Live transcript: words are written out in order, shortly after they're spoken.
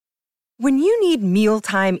When you need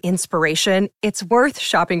mealtime inspiration, it's worth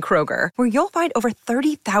shopping Kroger, where you'll find over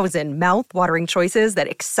 30,000 mouth-watering choices that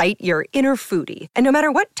excite your inner foodie. And no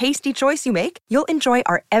matter what tasty choice you make, you'll enjoy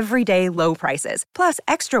our everyday low prices, plus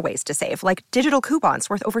extra ways to save, like digital coupons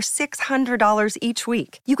worth over $600 each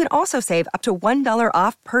week. You can also save up to $1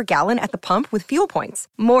 off per gallon at the pump with fuel points.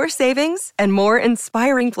 More savings and more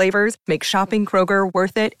inspiring flavors make shopping Kroger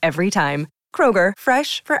worth it every time. Kroger,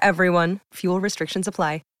 fresh for everyone. Fuel restrictions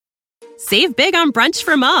apply. Save big on brunch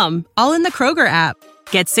for mom, all in the Kroger app.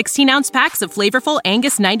 Get 16-ounce packs of flavorful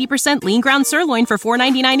Angus 90% lean ground sirloin for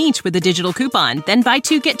 $4.99 each with a digital coupon. Then buy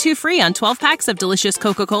 2, get 2 free on 12 packs of delicious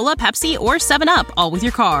Coca-Cola, Pepsi, or 7-Up, all with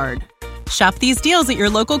your card. Shop these deals at your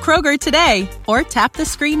local Kroger today, or tap the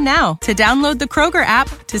screen now to download the Kroger app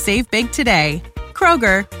to save big today.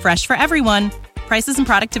 Kroger, fresh for everyone. Prices and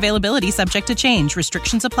product availability subject to change.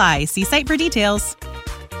 Restrictions apply. See site for details.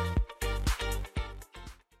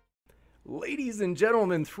 Ladies and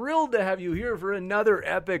gentlemen, thrilled to have you here for another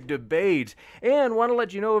epic debate. And want to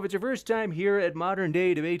let you know, if it's your first time here at Modern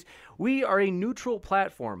Day Debate, we are a neutral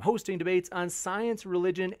platform hosting debates on science,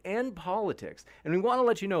 religion, and politics. And we want to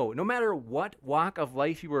let you know, no matter what walk of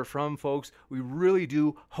life you are from, folks, we really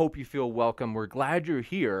do hope you feel welcome. We're glad you're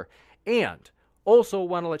here. And also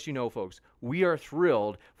want to let you know, folks, we are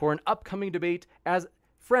thrilled for an upcoming debate as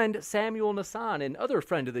friend Samuel Nassan and other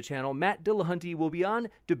friend of the channel, Matt Dillahunty, will be on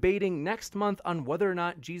debating next month on whether or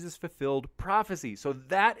not Jesus fulfilled prophecy. So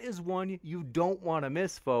that is one you don't want to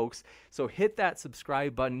miss, folks. So hit that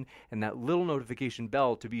subscribe button and that little notification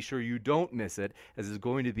bell to be sure you don't miss it, as it's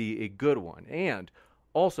going to be a good one. And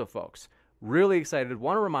also, folks, really excited,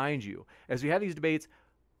 want to remind you, as we have these debates,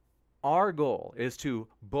 our goal is to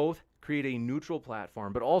both create a neutral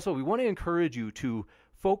platform, but also we want to encourage you to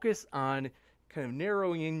focus on kind of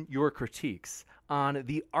narrowing in your critiques on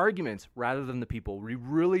the arguments rather than the people. We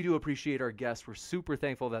really do appreciate our guests. We're super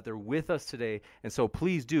thankful that they're with us today. And so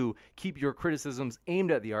please do keep your criticisms aimed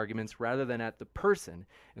at the arguments rather than at the person.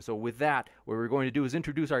 And so with that, what we're going to do is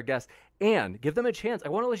introduce our guests and give them a chance. I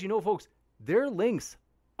want to let you know, folks, their links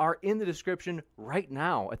are in the description right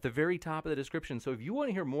now at the very top of the description. So if you want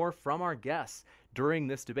to hear more from our guests during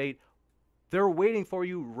this debate, they're waiting for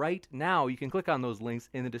you right now. You can click on those links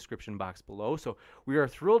in the description box below. So we are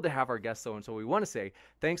thrilled to have our guests, though, and so we want to say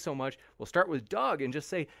thanks so much. We'll start with Doug and just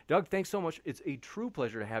say, Doug, thanks so much. It's a true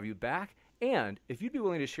pleasure to have you back. And if you'd be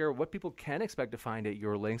willing to share what people can expect to find at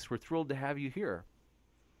your links, we're thrilled to have you here.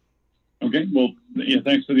 Okay, well, yeah,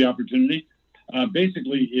 thanks for the opportunity.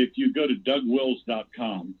 Basically, if you go to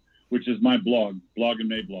dougwills.com, which is my blog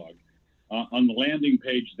and Mablog, on the landing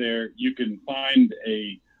page there, you can find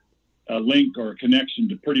a link or a connection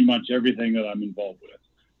to pretty much everything that I'm involved with.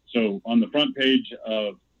 So on the front page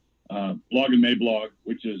of Blog and Mablog,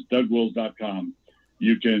 which is dougwills.com,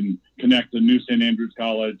 you can connect to New St. Andrews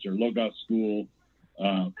College or Logos School,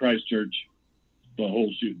 Christchurch, the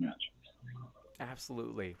whole shooting match.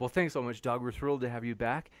 Absolutely. Well, thanks so much, Doug. We're thrilled to have you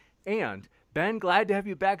back. And Ben, glad to have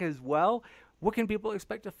you back as well. What can people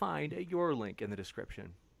expect to find at your link in the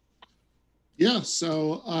description? Yeah,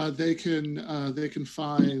 so they can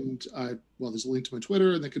find, there's a link to my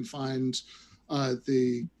Twitter, and they can find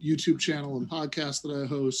the YouTube channel and podcast that I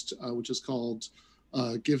host, which is called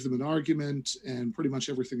Give Them an Argument, and pretty much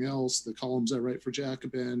everything else, the columns I write for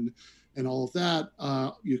Jacobin and all of that,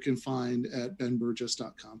 you can find at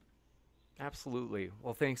benburgess.com. Absolutely.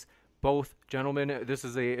 Well, thanks both gentlemen. This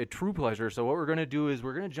is a true pleasure. So what we're going to do is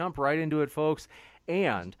we're going to jump right into it, folks.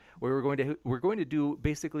 And we're going to do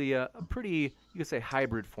basically a pretty, you could say,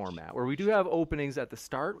 hybrid format where we do have openings at the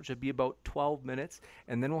start, which would be about 12 minutes,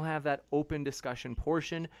 and then we'll have that open discussion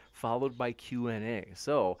portion followed by Q&A.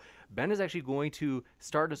 So Ben is actually going to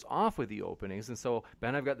start us off with the openings. And so,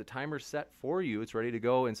 Ben, I've got the timer set for you. It's ready to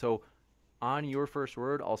go. And so on your first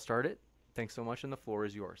word, I'll start it. Thanks so much, and the floor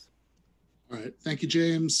is yours. All right. Thank you,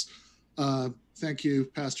 James. Thank you,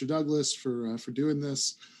 Pastor Douglas, for doing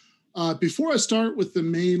this. Before I start with the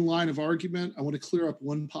main line of argument, I want to clear up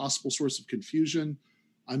one possible source of confusion.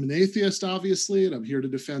 I'm an atheist, obviously, and I'm here to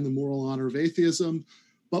defend the moral honor of atheism.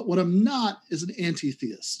 But what I'm not is an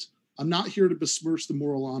anti-theist. I'm not here to besmirch the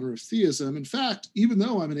moral honor of theism. In fact, even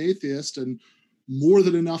though I'm an atheist and more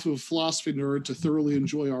than enough of a philosophy nerd to thoroughly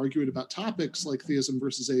enjoy arguing about topics like theism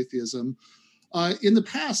versus atheism, in the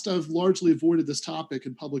past, I've largely avoided this topic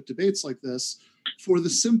in public debates like this for the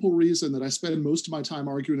simple reason that I spend most of my time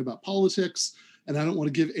arguing about politics, and I don't want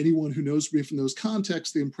to give anyone who knows me from those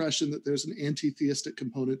contexts the impression that there's an anti-theistic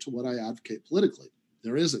component to what I advocate politically.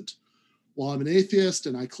 There isn't. While I'm an atheist,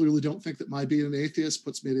 and I clearly don't think that my being an atheist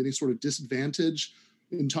puts me at any sort of disadvantage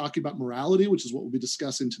in talking about morality, which is what we'll be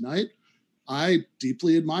discussing tonight, I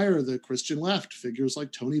deeply admire the Christian left, figures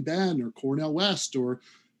like Tony Benn or Cornel West, or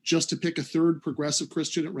just to pick a third progressive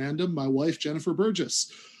Christian at random, my wife, Jennifer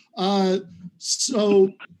Burgess.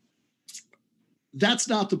 So that's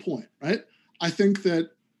not the point, right? I think that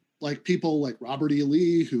like people like Robert E.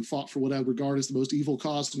 Lee, who fought for what I regard as the most evil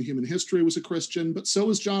cause in human history, was a Christian, but so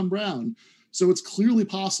was John Brown. So it's clearly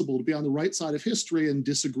possible to be on the right side of history and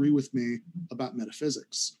disagree with me about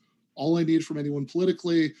metaphysics. All I need from anyone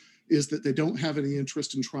politically is that they don't have any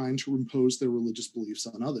interest in trying to impose their religious beliefs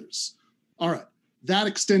on others. All right, that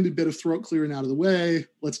extended bit of throat clearing out of the way,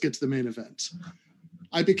 let's get to the main event.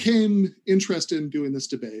 I became interested in doing this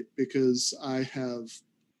debate because I have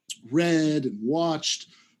read and watched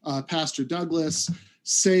Pastor Douglas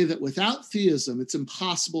say that without theism, it's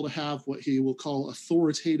impossible to have what he will call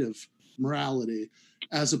authoritative morality,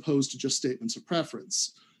 as opposed to just statements of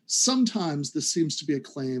preference. Sometimes this seems to be a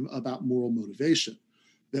claim about moral motivation,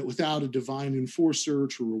 that without a divine enforcer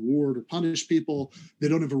to reward or punish people, they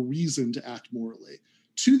don't have a reason to act morally.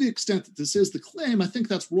 To the extent that this is the claim, I think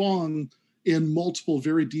that's wrong in multiple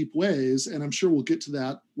very deep ways, and I'm sure we'll get to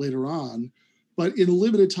that later on. But in the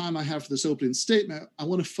limited time I have for this opening statement, I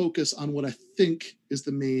want to focus on what I think is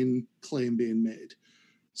the main claim being made.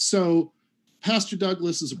 So Pastor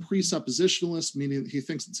Douglas is a presuppositionalist, meaning that he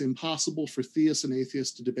thinks it's impossible for theists and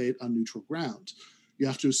atheists to debate on neutral ground. You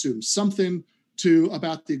have to assume something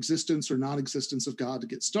about the existence or non-existence of God to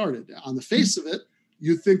get started. On the face of it,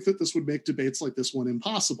 you'd think that this would make debates like this one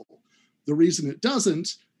impossible. The reason it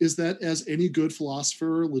doesn't is that, as any good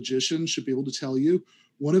philosopher or logician should be able to tell you,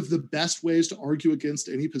 one of the best ways to argue against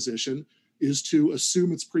any position is to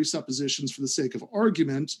assume its presuppositions for the sake of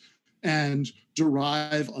argument and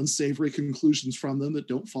derive unsavory conclusions from them that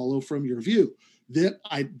don't follow from your view.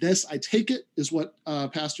 I take it, is what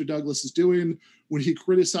Pastor Douglas is doing when he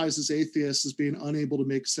criticizes atheists as being unable to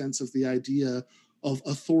make sense of the idea of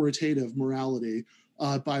authoritative morality,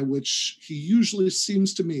 by which he usually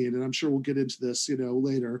seems to mean, and I'm sure we'll get into this,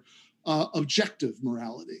 later, objective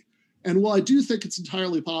morality. And while I do think it's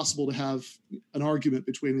entirely possible to have an argument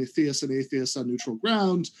between atheists and atheists on neutral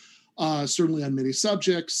ground, certainly on many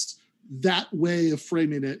subjects, that way of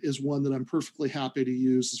framing it is one that I'm perfectly happy to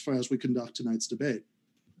use as far as we conduct tonight's debate.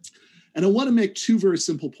 And I want to make two very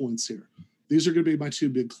simple points here. These are going to be my two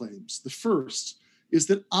big claims. The first is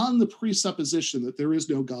that on the presupposition that there is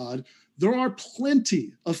no God, there are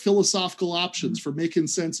plenty of philosophical options for making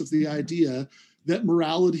sense of the idea that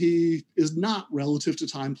morality is not relative to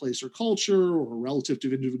time, place, or culture, or relative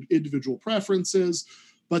to individual preferences,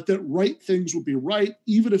 but that right things would be right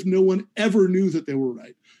even if no one ever knew that they were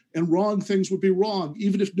right, and wrong things would be wrong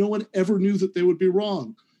even if no one ever knew that they would be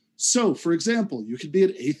wrong. So, for example, you could be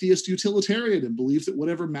an atheist utilitarian and believe that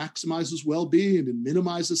whatever maximizes well-being and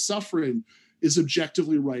minimizes suffering is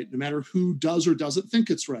objectively right, no matter who does or doesn't think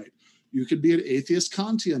it's right. You could be an atheist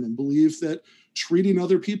Kantian and believe that treating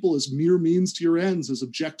other people as mere means to your ends is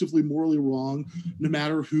objectively morally wrong, no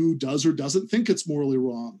matter who does or doesn't think it's morally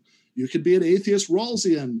wrong. You could be an atheist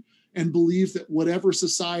Rawlsian and believe that whatever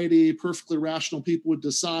society perfectly rational people would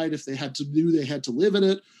decide if they had to do, they had to live in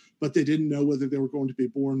it, but they didn't know whether they were going to be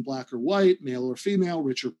born black or white, male or female,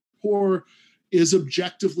 rich or poor, is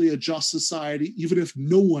objectively a just society, even if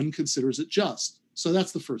no one considers it just. So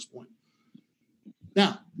that's the first point.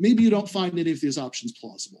 Now, maybe you don't find any of these options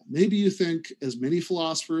plausible. Maybe you think, as many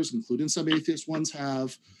philosophers, including some atheist ones,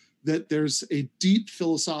 have, that there's a deep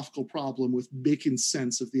philosophical problem with making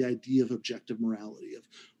sense of the idea of objective morality, of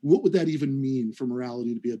what would that even mean for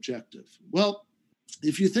morality to be objective? Well,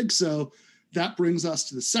 if you think so, that brings us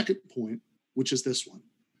to the second point, which is this one.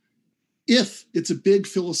 If it's a big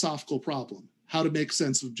philosophical problem, how to make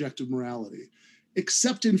sense of objective morality,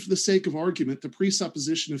 accepting for the sake of argument the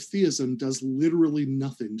presupposition of theism does literally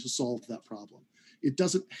nothing to solve that problem. It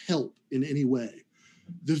doesn't help in any way.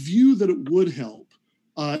 The view that it would help,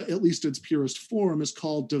 at least in its purest form, is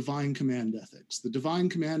called divine command ethics. The divine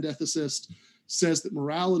command ethicist says that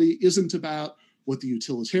morality isn't about what the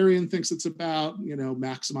utilitarian thinks it's about,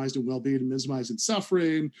 maximizing well-being and minimizing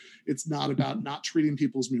suffering. It's not about not treating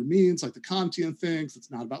people as mere means like the Kantian thinks. It's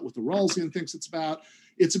not about what the Rawlsian thinks it's about.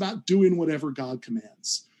 It's about doing whatever God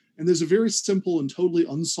commands. And there's a very simple and totally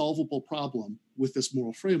unsolvable problem with this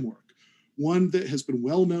moral framework, one that has been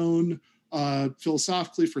well known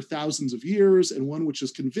philosophically for thousands of years, and one which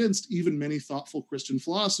has convinced even many thoughtful Christian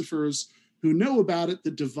philosophers who know about it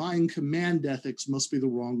that divine command ethics must be the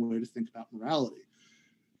wrong way to think about morality.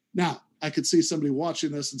 Now, I could see somebody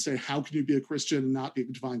watching this and say, how can you be a Christian and not be a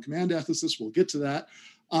divine command ethicist? We'll get to that.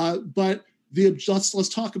 But let's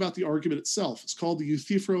talk about the argument itself. It's called the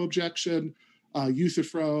Euthyphro objection.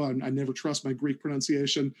 Euthyphro, I never trust my Greek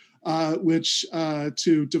pronunciation, which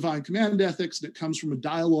to divine command ethics, and it comes from a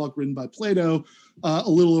dialogue written by Plato a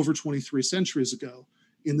little over 23 centuries ago.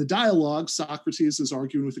 In the dialogue, Socrates is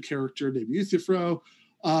arguing with a character named Euthyphro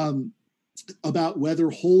about whether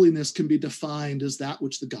holiness can be defined as that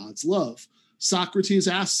which the gods love. Socrates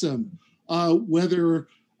asks him whether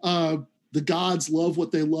the gods love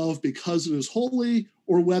what they love because it is holy,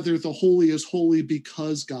 or whether the holy is holy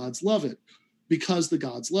because gods love it, because the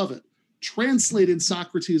gods love it. Translated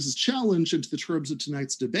Socrates' challenge into the terms of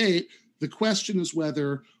tonight's debate, the question is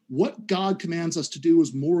whether what God commands us to do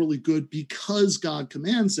is morally good because God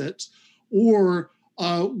commands it, or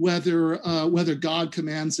whether God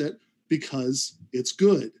commands it because it's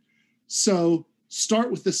good. So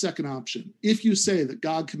start with the second option. If you say that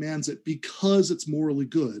God commands it because it's morally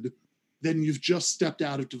good, then you've just stepped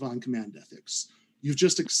out of divine command ethics. You've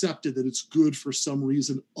just accepted that it's good for some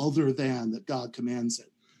reason other than that God commands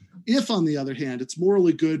it. If, on the other hand, it's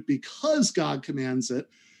morally good because God commands it,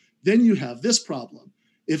 then you have this problem.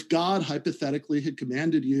 If God hypothetically had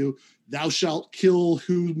commanded you, thou shalt kill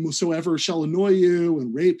whosoever shall annoy you,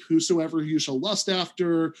 and rape whosoever you shall lust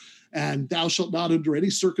after, and thou shalt not under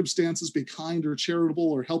any circumstances be kind or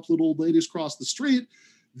charitable or help little old ladies cross the street,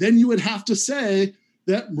 then you would have to say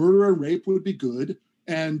that murder and rape would be good,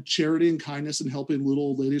 and charity and kindness and helping little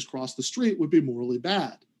old ladies cross the street would be morally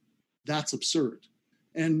bad. That's absurd.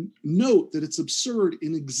 And note that it's absurd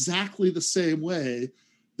in exactly the same way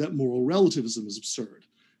that moral relativism is absurd.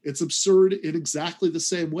 It's absurd in exactly the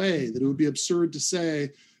same way that it would be absurd to say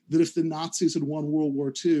that if the Nazis had won World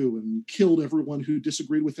War II and killed everyone who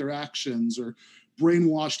disagreed with their actions, or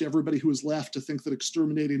brainwashed everybody who was left to think that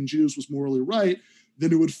exterminating Jews was morally right,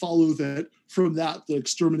 then it would follow that from that the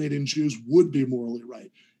exterminating Jews would be morally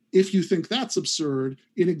right. If you think that's absurd,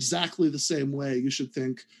 in exactly the same way, you should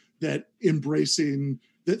think that thinking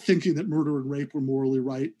that murder and rape were morally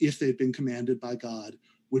right if they'd been commanded by God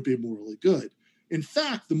would be morally good. In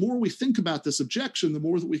fact, the more we think about this objection, the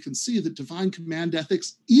more that we can see that divine command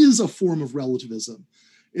ethics is a form of relativism.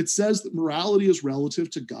 It says that morality is relative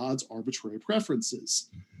to God's arbitrary preferences.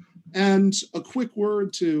 And a quick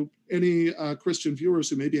word to any Christian viewers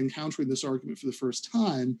who may be encountering this argument for the first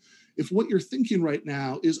time. If what you're thinking right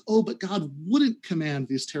now is, oh, but God wouldn't command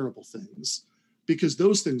these terrible things because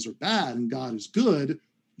those things are bad and God is good,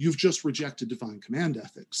 you've just rejected divine command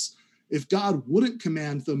ethics. If God wouldn't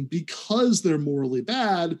command them because they're morally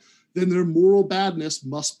bad, then their moral badness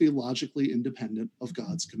must be logically independent of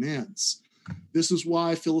God's commands. This is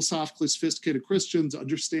why philosophically sophisticated Christians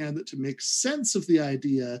understand that to make sense of the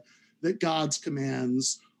idea that God's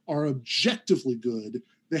commands are objectively good,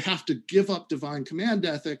 they have to give up divine command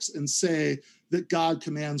ethics and say that God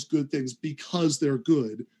commands good things because they're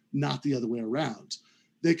good, not the other way around.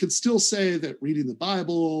 They could still say that reading the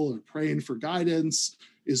Bible or praying for guidance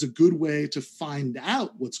is a good way to find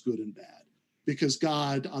out what's good and bad, because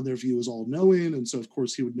God, on their view, is all-knowing, and so, of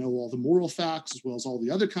course, he would know all the moral facts as well as all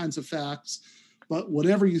the other kinds of facts. But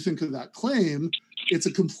whatever you think of that claim, it's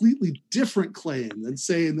a completely different claim than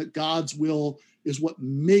saying that God's will is what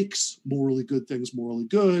makes morally good things morally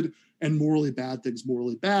good and morally bad things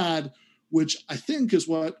morally bad, which I think is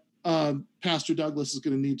what Pastor Douglas is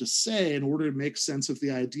going to need to say in order to make sense of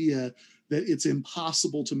the idea that it's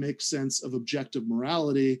impossible to make sense of objective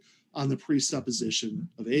morality on the presupposition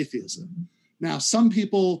of atheism. Now, some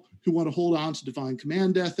people who want to hold on to divine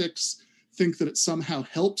command ethics think that it somehow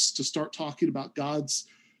helps to start talking about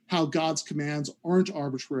how God's commands aren't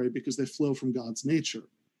arbitrary because they flow from God's nature.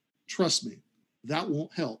 Trust me, that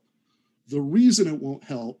won't help. The reason it won't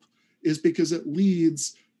help is because it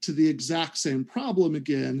leads to the exact same problem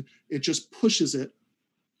again. It just pushes it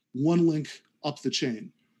one link up the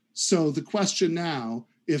chain. So the question now,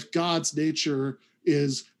 if God's nature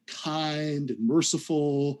is kind and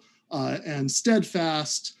merciful and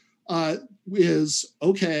steadfast, is,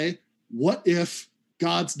 okay, what if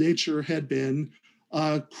God's nature had been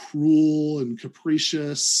cruel and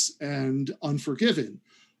capricious and unforgiving?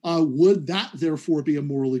 Would that therefore be a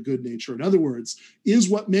morally good nature? In other words, is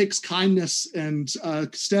what makes kindness and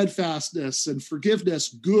steadfastness and forgiveness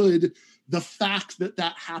good the fact that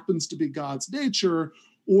that happens to be God's nature,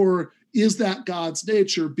 or is that God's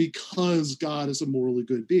nature because God is a morally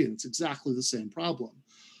good being? It's exactly the same problem.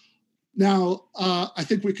 Now, I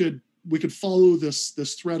think we could follow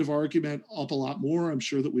this thread of argument up a lot more. I'm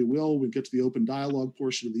sure that we will. We get to the open dialogue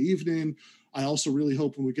portion of the evening. I also really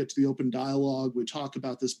hope when we get to the open dialogue, we talk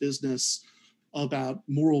about this business about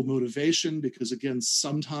moral motivation, because again,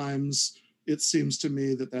 sometimes it seems to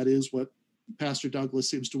me that is what Pastor Douglas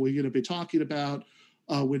seems to be talking about.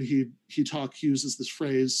 when he uses this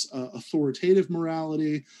phrase, authoritative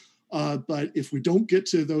morality. But if we don't get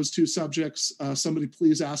to those two subjects, somebody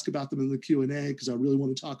please ask about them in the Q&A, because I really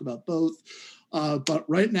want to talk about both. But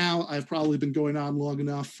right now, I've probably been going on long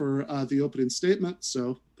enough for the opening statement.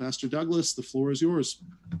 So, Pastor Douglas, the floor is yours.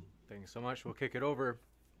 Thanks so much. We'll kick it over.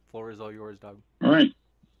 Floor is all yours, Doug. All right.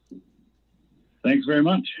 Thanks very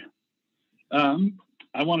much.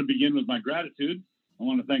 I want to begin with my gratitude. I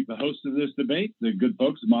want to thank the host of this debate, the good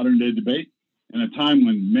folks of Modern Day Debate, in a time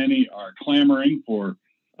when many are clamoring for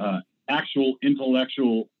actual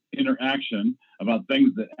intellectual interaction about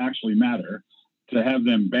things that actually matter, to have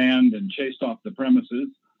them banned and chased off the premises.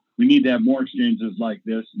 We need to have more exchanges like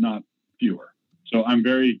this, not fewer. So I'm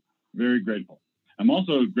very, very grateful. I'm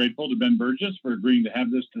also grateful to Ben Burgess for agreeing to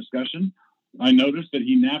have this discussion. I noticed that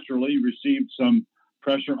he naturally received some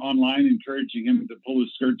pressure online encouraging him to pull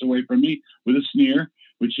his skirts away from me with a sneer,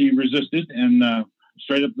 which he resisted, and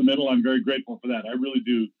straight up the middle. I'm very grateful for that. I really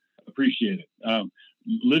do appreciate it.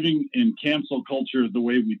 Living in cancel culture the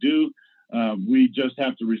way we do, we just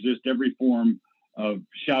have to resist every form of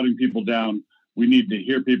shouting people down. We need to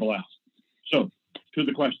hear people out. So, to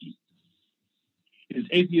the question. Is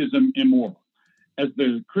atheism immoral? As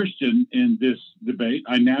the Christian in this debate,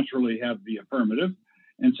 I naturally have the affirmative.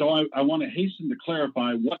 And so I want to hasten to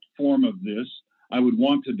clarify what form of this I would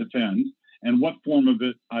want to defend and what form of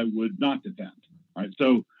it I would not defend. All right.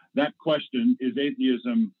 So that question, is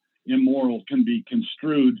atheism immoral, can be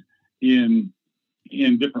construed in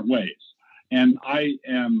different ways. And I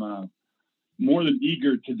am more than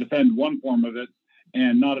eager to defend one form of it,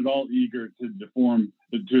 and not at all eager to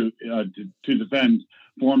defend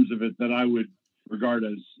forms of it that I would regard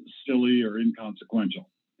as silly or inconsequential.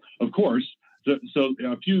 Of course, so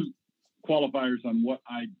a few qualifiers on what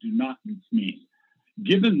I do not mean.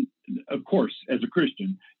 Given, of course, as a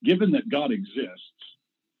Christian, given that God exists,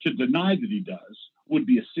 to deny that he does would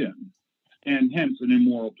be a sin, and hence an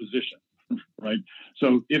immoral position, right?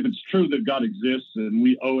 So if it's true that God exists and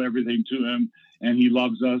we owe everything to him and he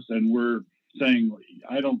loves us and we're saying,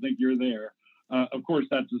 I don't think you're there, of course,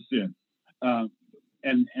 that's a sin,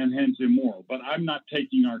 and hence immoral. But I'm not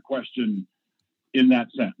taking our question in that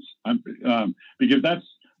sense, because that's,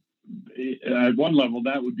 at one level,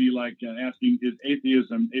 that would be like asking, is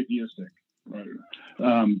atheism atheistic? Right?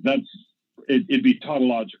 It'd be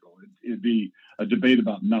tautological. It'd be a debate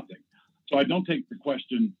about nothing. So I don't take the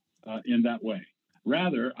question in that way.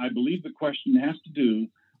 Rather, I believe the question has to do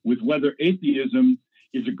with whether atheism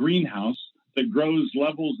is a greenhouse that grows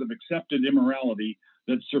levels of accepted immorality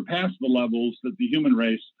that surpass the levels that the human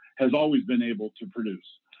race has always been able to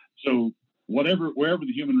produce. So wherever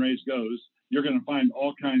the human race goes, you're going to find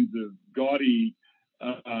all kinds of gaudy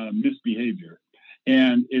misbehavior.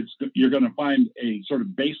 And you're going to find a sort of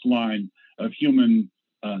baseline of human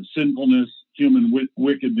sinfulness, human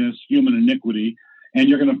wickedness, human iniquity. And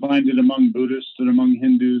you're going to find it among Buddhists and among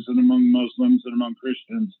Hindus and among Muslims and among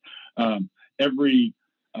Christians. Every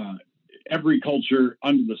culture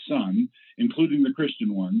under the sun, including the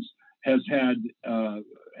Christian ones, has had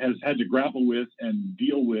to grapple with and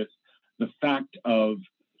deal with the fact of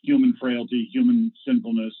human frailty, human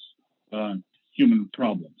sinfulness, human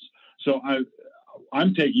problems. So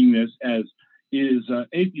I'm taking this as, is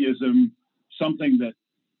atheism something that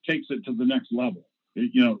takes it to the next level?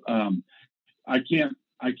 I can't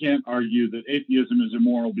argue that atheism is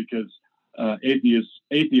immoral because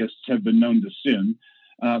atheists have been known to sin,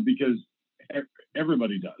 because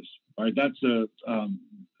everybody does. Right?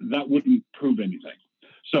 That wouldn't prove anything.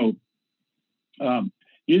 So,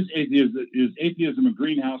 is atheism a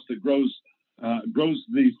greenhouse that grows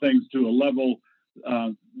these things to a level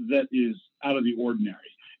that is out of the ordinary?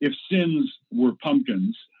 If sins were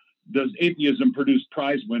pumpkins, does atheism produce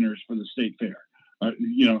prize winners for the state fair?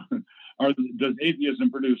 Does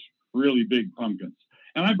atheism produce really big pumpkins?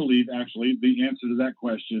 And I believe, actually, the answer to that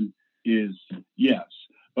question is yes.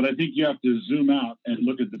 But I think you have to zoom out and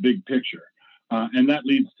look at the big picture. And that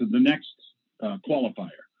leads to the next qualifier.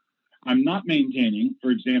 I'm not maintaining, for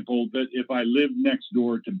example, that if I lived next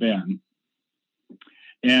door to Ben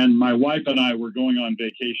and my wife and I were going on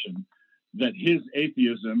vacation, that his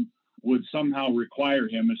atheism would somehow require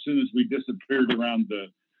him, as soon as we disappeared around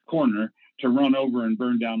the corner, to run over and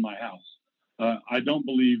burn down my house. I don't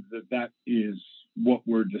believe that is what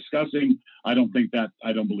we're discussing. I don't believe that.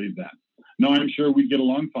 No, I'm sure we'd get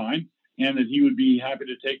along fine, and that he would be happy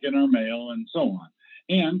to take in our mail and so on.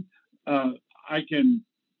 And I can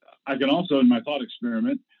also, in my thought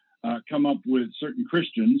experiment, come up with certain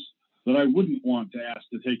Christians that I wouldn't want to ask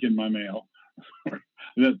to take in my mail,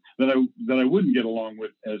 that I wouldn't get along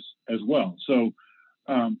with as well. So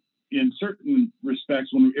in certain respects,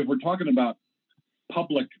 if we're talking about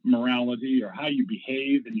public morality or how you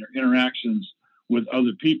behave in your interactions with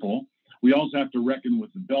other people, we also have to reckon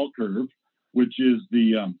with the bell curve, which is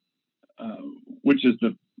the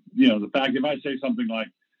fact if I say something like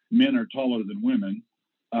men are taller than women,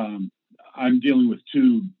 I'm dealing with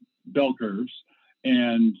two bell curves,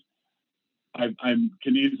 and I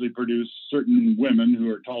can easily produce certain women who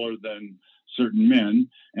are taller than certain men,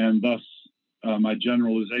 and thus my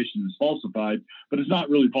generalization is falsified, but it's not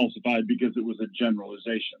really falsified because it was a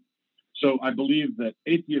generalization. So I believe that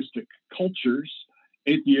atheistic cultures,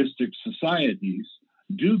 atheistic societies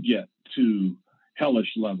do get to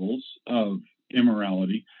hellish levels of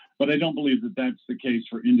immorality, but I don't believe that that's the case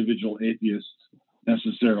for individual atheists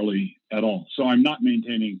necessarily at all. So I'm not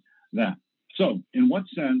maintaining that. So in what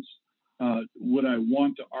sense would I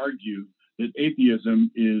want to argue that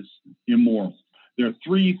atheism is immoral? There are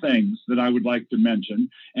three things that I would like to mention,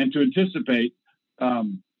 and to anticipate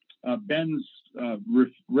Ben's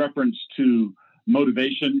reference to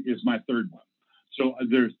motivation is my third one. So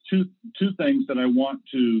there's two things that I want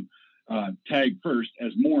to tag first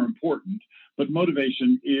as more important, but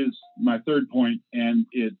motivation is my third point, and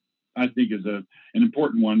it, I think, is an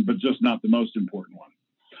important one, but just not the most important one.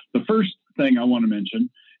 The first thing I want to mention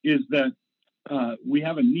is that we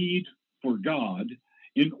have a need for God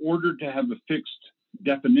in order to have a fixed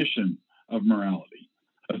definition of morality,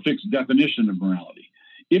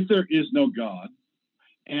 If there is no God,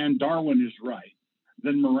 and Darwin is right,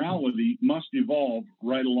 then morality must evolve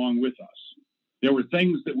right along with us. There were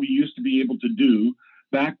things that we used to be able to do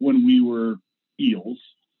back when we were eels.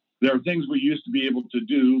 There are things we used to be able to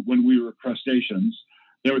do when we were crustaceans.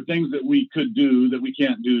 There were things that we could do that we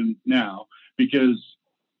can't do now because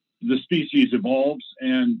the species evolves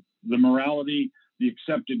and the morality, the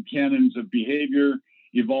accepted canons of behavior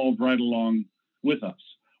evolve right along with us.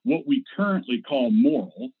 What we currently call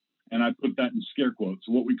moral, and I put that in scare quotes,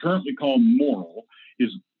 what we currently call moral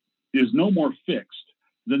is no more fixed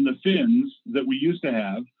than the fins that we used to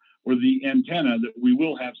have or the antenna that we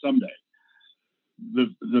will have someday.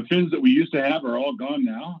 The fins that we used to have are all gone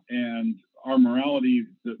now, and our morality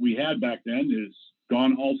that we had back then is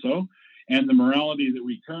gone also. And the morality that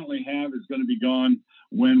we currently have is going to be gone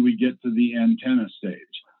when we get to the antenna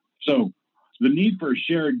stage. So the need for a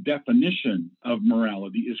shared definition of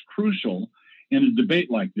morality is crucial in a debate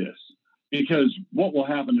like this, because what will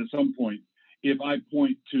happen at some point if I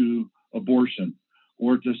point to abortion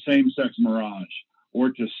or to same-sex marriage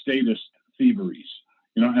or to statist thieveries,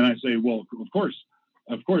 and I say, well, of course,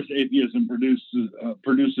 atheism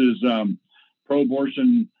produces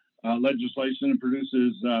pro-abortion legislation and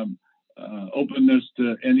produces openness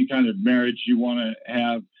to any kind of marriage you want to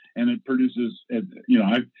have, and it produces,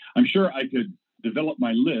 I'm sure I could develop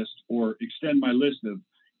my list or extend my list of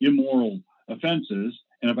immoral offenses,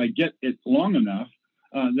 and if I get it long enough,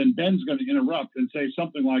 then Ben's going to interrupt and say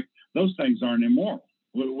something like, those things aren't immoral.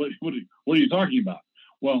 What are you talking about?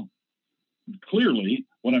 Well, clearly,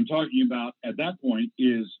 what I'm talking about at that point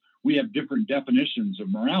is we have different definitions of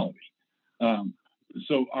morality.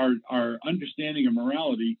 So our understanding of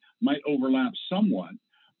morality might overlap somewhat,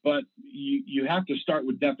 but you have to start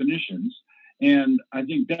with definitions. And I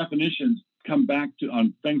think definitions come back to,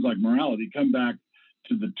 on things like morality, come back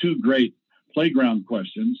to the two great playground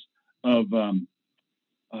questions of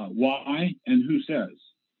why and who says,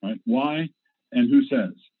 right? Why and who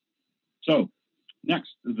says. So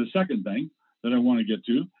next, the second thing that I want to get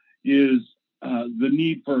to is the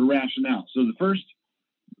need for a rationale. So the first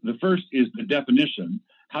is the definition.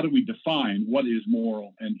 How do we define what is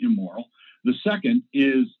moral and immoral? The second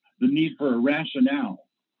is the need for a rationale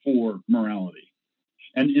for morality.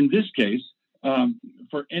 And in this case,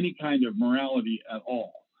 for any kind of morality at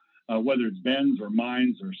all, whether it's Ben's or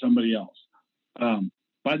mine's or somebody else.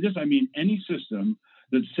 By this, I mean any system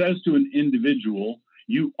that says to an individual,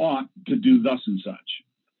 you ought to do thus and such.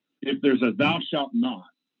 If there's a thou shalt not,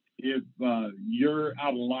 if you're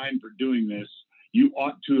out of line for doing this, you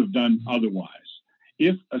ought to have done otherwise.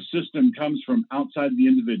 If a system comes from outside the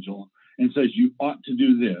individual and says you ought to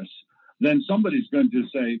do this, then somebody's going to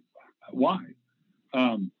say, why?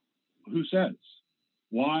 Who says?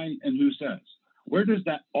 Why and who says? Where does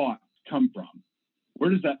that ought come from? Where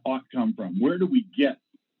does that ought come from? Where do we get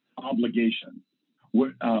obligation?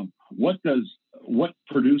 What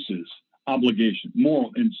produces obligation?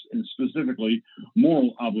 Moral, and specifically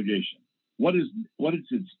moral obligation. What is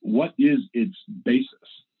its basis?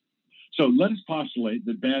 So let us postulate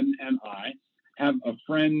that Ben and I have a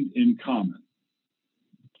friend in common.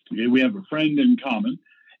 Okay, we have a friend in common,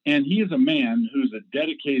 and he is a man who's a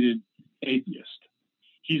dedicated atheist.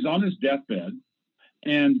 He's on his deathbed,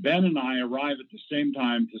 And Ben and I arrive at the same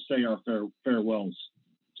time to say our farewells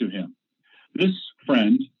to him. This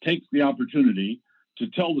friend takes the opportunity to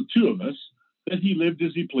tell the two of us that he lived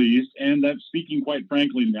as he pleased, and that, speaking quite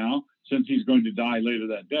frankly now, since he's going to die later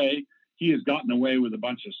that day, he has gotten away with a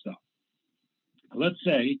bunch of stuff. Let's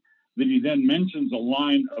say that he then mentions a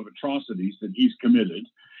line of atrocities that he's committed,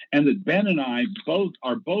 and that Ben and I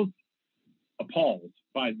are both appalled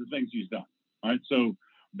by the things he's done. All right, so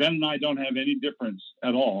Ben and I don't have any difference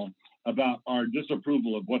at all about our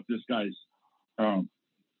disapproval of what this guy's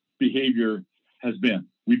behavior has been.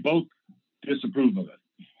 We both disapprove of it.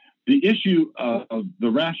 The issue of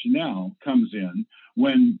the rationale comes in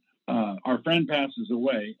when our friend passes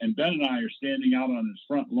away, and Ben and I are standing out on his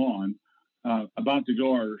front lawn about to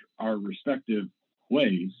go our respective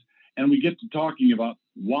ways, and we get to talking about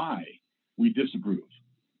why we disapprove.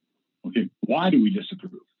 Okay, why do we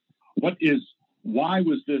disapprove? Why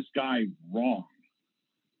was this guy wrong?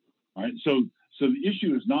 All right, so the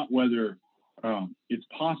issue is not whether it's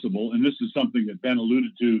possible, and this is something that Ben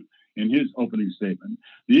alluded to in his opening statement.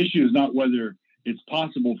 The issue is not whether it's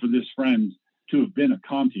possible for this friend to have been a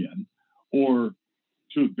Kantian or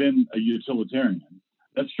to have been a utilitarian.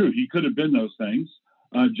 That's true. He could have been those things,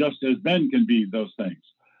 just as Ben can be those things.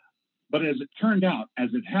 But as it turned out,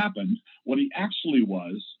 as it happened, what he actually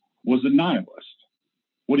was a nihilist.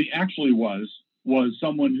 What he actually was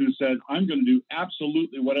someone who said, I'm going to do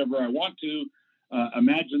absolutely whatever I want to.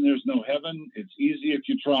 Imagine there's no heaven. It's easy if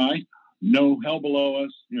you try. No hell below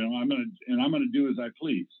us. I'm going to do as I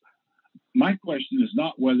please. My question is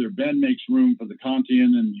not whether Ben makes room for the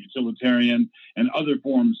Kantian and utilitarian and other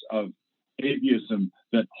forms of atheism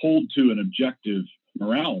that hold to an objective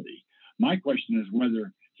morality. My question is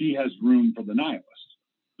whether he has room for the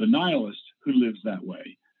nihilist who lives that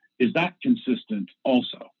way. Is that consistent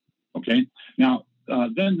also? Okay. Now,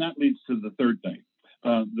 then that leads to the third thing.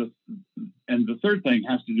 The third thing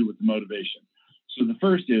has to do with the motivation. So the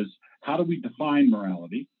first is, how do we define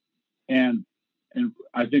morality? And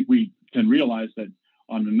I think we can realize that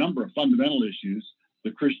on a number of fundamental issues,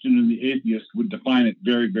 the Christian and the atheist would define it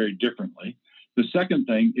very, very differently. The second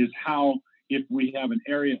thing is how, if we have an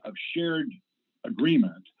area of shared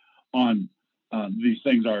agreement on these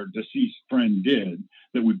things our deceased friend did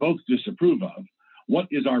that we both disapprove of, what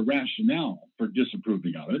is our rationale for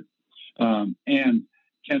disapproving of it? And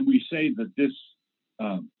can we say that this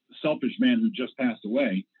selfish man who just passed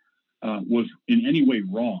away was in any way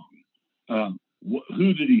wrong?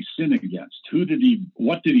 Who did he sin against?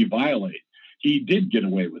 What did he violate? He did get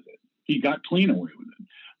away with it. He got clean away with it.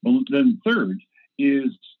 Well, then third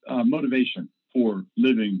is motivation for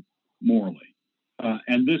living morally.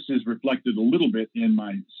 And this is reflected a little bit in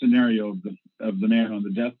my scenario of the man on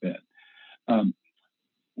the deathbed.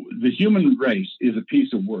 The human race is a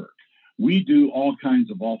piece of work. We do all kinds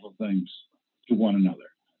of awful things to one another.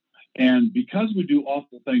 And because we do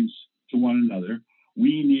awful things to one another,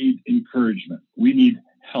 we need encouragement. We need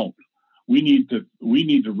help. We need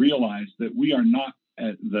to realize that we are not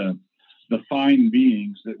the fine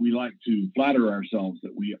beings that we like to flatter ourselves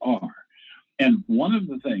that we are. And one of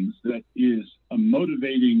the things that is a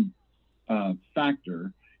motivating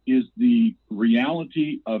factor is the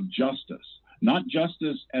reality of justice, not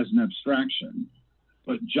justice as an abstraction,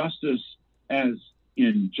 but justice as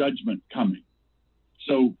in judgment coming.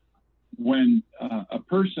 So when a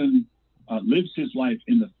person lives his life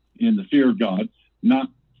in the fear of God, not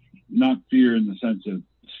fear in the sense of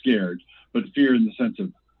scared, but fear in the sense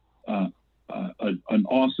of an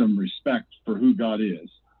awesome respect for who God is,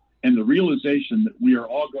 and the realization that we are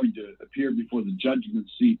all going to appear before the judgment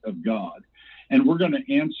seat of God, and we're going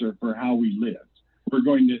to answer for how we lived.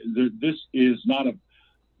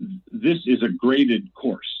 This is a graded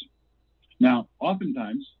course. Now,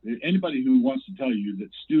 oftentimes, anybody who wants to tell you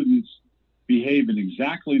that students behave in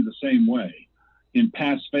exactly the same way in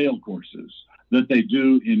pass-fail courses that they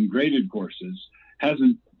do in graded courses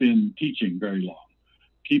hasn't been teaching very long.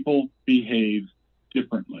 People behave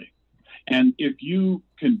differently. And if you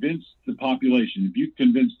convince the population, if you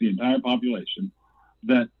convince the entire population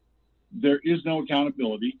that there is no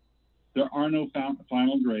accountability, there are no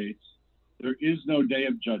final grades, there is no day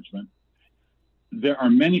of judgment, there are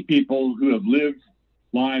many people who have lived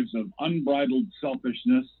lives of unbridled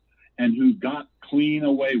selfishness and who got clean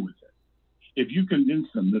away with it. If you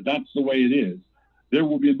convince them that that's the way it is, there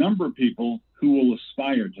will be a number of people who will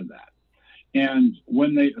aspire to that. And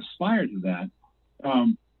when they aspire to that,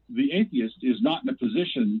 the atheist is not in a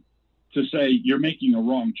position to say, you're making a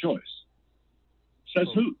wrong choice. Says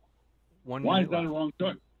who? Why is that a wrong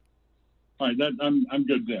choice? All right, I'm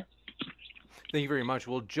good there. Thank you very much.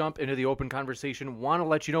 We'll jump into the open conversation. Want to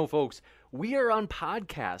let you know, folks, we are on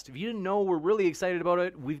podcast. If you didn't know, we're really excited about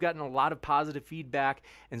it. We've gotten a lot of positive feedback.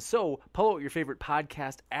 And so pull out your favorite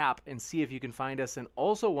podcast app and see if you can find us. And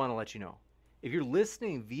also want to let you know, if you're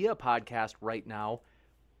listening via podcast right now,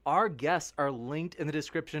 our guests are linked in the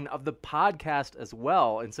description of the podcast as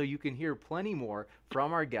well. And so you can hear plenty more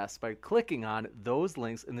from our guests by clicking on those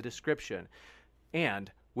links in the description. And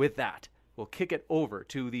with that, we'll kick it over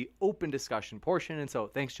to the open discussion portion. And so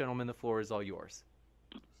thanks, gentlemen. The floor is all yours.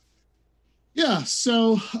 Yeah,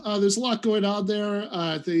 so there's a lot going on there.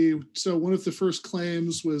 So one of the first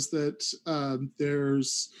claims was that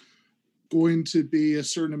there's going to be a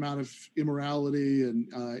certain amount of immorality in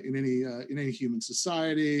any human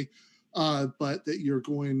society, but that you're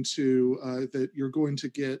going to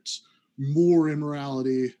get more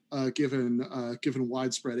immorality given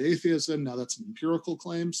widespread atheism. Now that's an empirical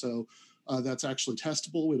claim, so that's actually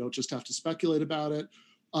testable. We don't just have to speculate about it.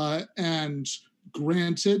 And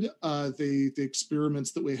granted, the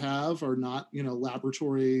experiments that we have are not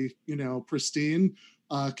laboratory pristine,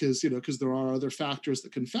 because there are other factors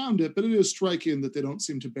that confound it. But it is striking that they don't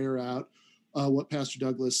seem to bear out what Pastor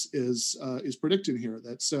Douglas is predicting here.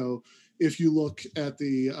 That so if you look at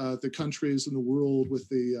the countries in the world with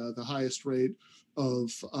the highest rate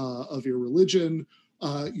of irreligion,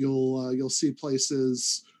 you'll see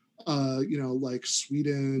places like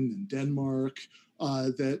Sweden and Denmark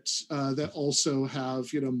that also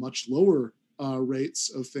have much lower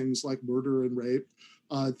rates of things like murder and rape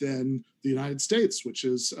than the United States, which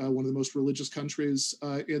is one of the most religious countries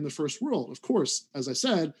in the first world. Of course, as I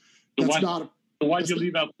said, why'd you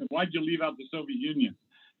leave out the Soviet Union?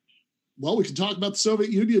 Well, we can talk about the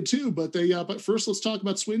Soviet Union too, but first let's talk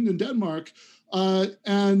about Sweden and Denmark.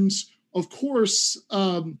 And of course,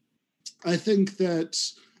 I think that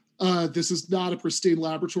this is not a pristine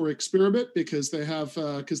laboratory experiment because they have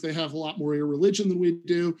a lot more irreligion than we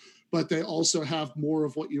do, but they also have more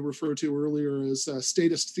of what you referred to earlier as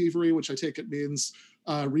statist thievery, which I take it means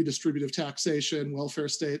redistributive taxation, welfare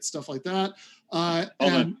state, stuff like that. All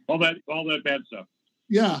that bad stuff.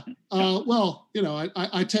 Yeah. Well,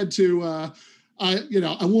 I tend to.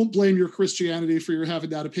 I won't blame your Christianity for your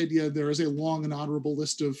having that opinion. There is a long and honorable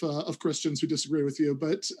list of Christians who disagree with you,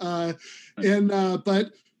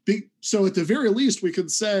 so at the very least, we can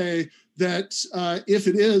say that if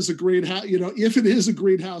it is a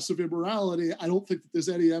greenhouse of immorality, I don't think that there's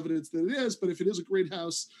any evidence that it is. But if it is a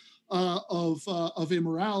greenhouse of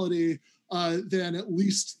immorality, then at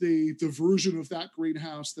least the version of that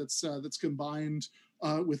greenhouse that's combined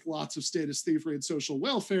with lots of statist thievery and social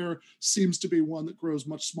welfare seems to be one that grows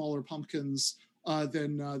much smaller pumpkins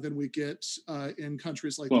than we get in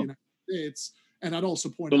countries like the United States. And I'd also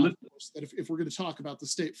point out, of course, that if we're going to talk about the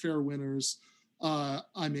state fair winners,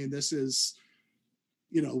 this is,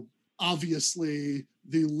 obviously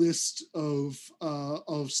the list of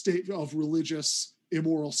religious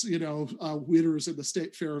immoral, winners in the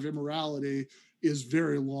state fair of immorality is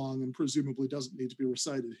very long and presumably doesn't need to be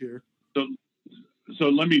recited here. So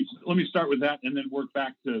let me start with that and then work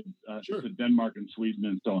back to Denmark and Sweden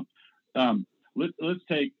and so on. Let's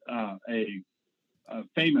take a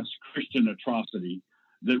famous Christian atrocity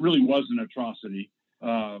that really was an atrocity,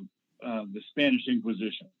 the Spanish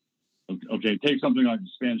Inquisition. Okay, take something like the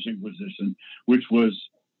Spanish Inquisition, which was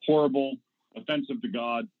horrible, offensive to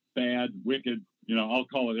God, bad, wicked, I'll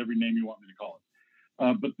call it every name you want me to call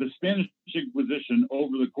it. But the Spanish Inquisition,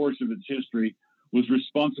 over the course of its history, was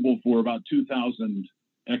responsible for about 2,000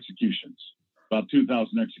 executions.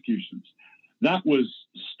 That was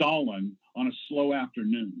Stalin on a slow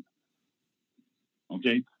afternoon.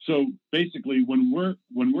 Okay, so basically, when we're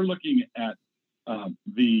looking at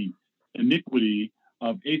the iniquity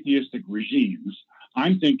of atheistic regimes,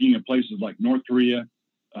 I'm thinking of places like North Korea,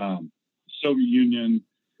 Soviet Union,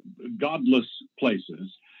 godless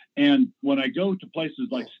places. And when I go to places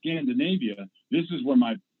like Scandinavia, this is where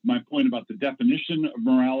my point about the definition of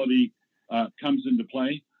morality comes into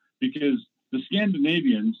play, because the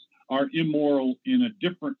Scandinavians are immoral in a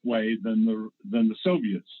different way than the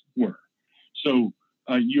Soviets were. So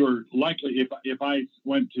you're likely, if I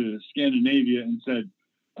went to Scandinavia and said,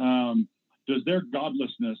 does their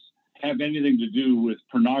godlessness have anything to do with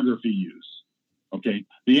pornography use? Okay,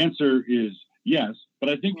 the answer is yes, but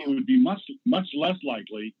I think it would be much, much less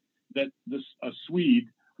likely that a Swede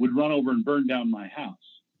would run over and burn down my house.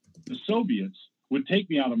 The Soviets would take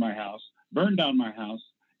me out of my house, burn down my house,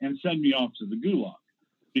 and send me off to the gulag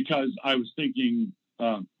because I was thinking,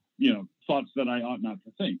 thoughts that I ought not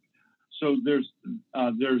to think. So there's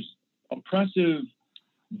oppressive,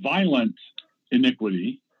 violent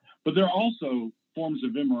iniquity, but there are also forms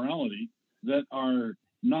of immorality that are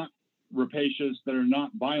not rapacious, that are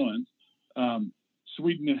not violent.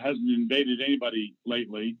 Sweden hasn't invaded anybody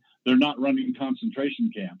lately. They're not running concentration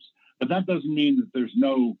camps. But that doesn't mean that there's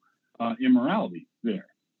no immorality there,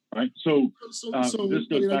 right? So this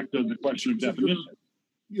goes back to the question of definition.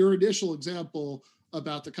 Your initial example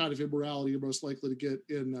about the kind of immorality you're most likely to get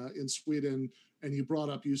in Sweden, and you brought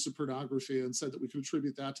up use of pornography and said that we could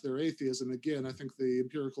attribute that to their atheism. Again, I think the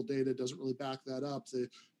empirical data doesn't really back that up. The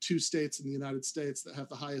two states in the United States that have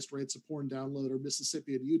the highest rates of porn download are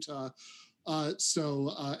Mississippi and Utah.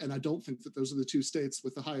 And I don't think that those are the two states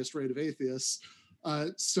with the highest rate of atheists.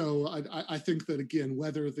 So I think that, again,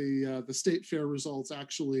 whether the state fair results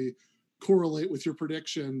actually correlate with your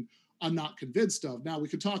prediction, I'm not convinced of. Now we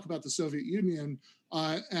could talk about the Soviet Union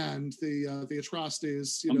and the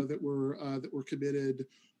atrocities, that were committed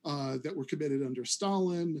under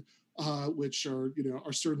Stalin, which are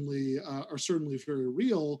certainly very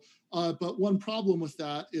real. But one problem with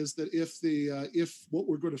that is that if what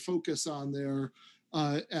we're going to focus on there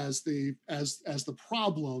as the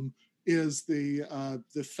problem is the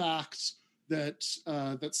fact that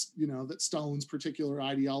Stalin's particular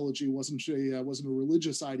ideology wasn't a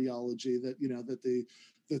religious ideology, that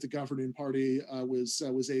the governing party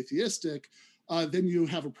was atheistic, then you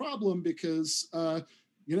have a problem because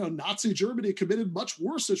Nazi Germany committed much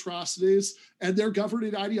worse atrocities, and their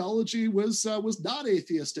governing ideology was not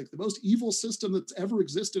atheistic. The most evil system that's ever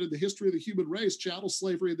existed in the history of the human race, chattel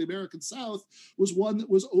slavery in the American South, was one that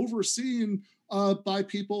was overseen by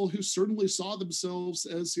people who certainly saw themselves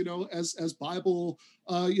as Bible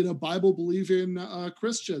believing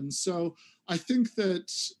Christians. So I think that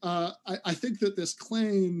this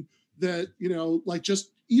claim that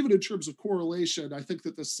just even in terms of correlation, I think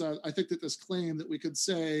that this claim that we could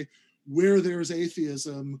say where there's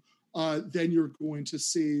atheism, then you're going to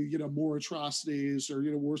see more atrocities or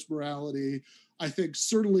worse morality. I think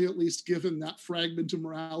certainly, at least given that fragment of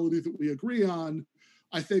morality that we agree on,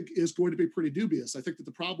 I think is going to be pretty dubious. I think that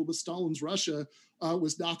the problem with Stalin's Russia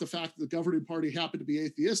was not the fact that the governing party happened to be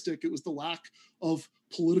atheistic. It was the lack of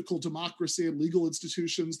political democracy and legal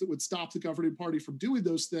institutions that would stop the governing party from doing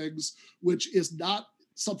those things, which is not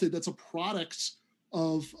something that's a product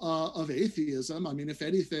of atheism. I mean, if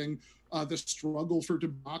anything, the struggle for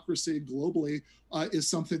democracy globally is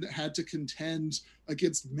something that had to contend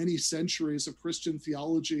against many centuries of Christian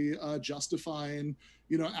theology justifying,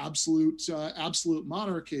 absolute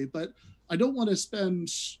monarchy. But I don't want to spend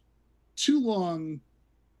too long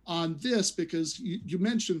on this because you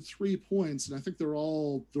mentioned 3 points, and I think they're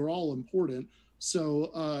all important. So,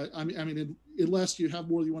 I mean, unless you have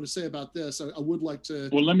more you want to say about this, I would like to.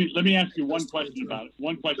 Well, let me ask you one question about it.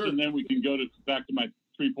 One question, sure. Then we can go back to my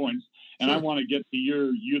 3 points, and sure. I want to get to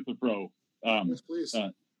your Euthyphro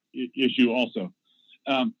issue also.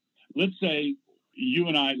 Let's say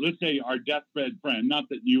our deathbed friend, not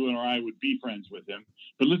that you or I would be friends with him,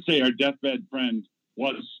 but let's say our deathbed friend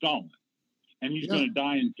was Stalin, and he's going to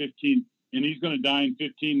die in 15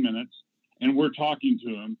 minutes, and we're talking to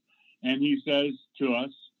him. And he says to us,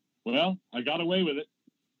 well, I got away with it.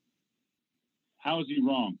 How is he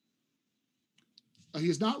wrong?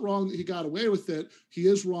 He's not wrong that he got away with it. He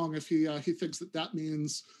is wrong if he thinks that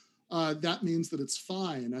means that it's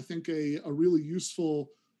fine. I think a really useful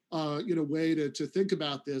way to think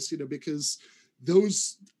about this, because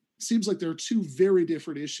those seems like there are two very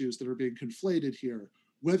different issues that are being conflated here.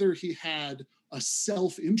 Whether he had a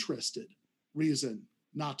self-interested reason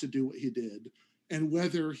not to do what he did, and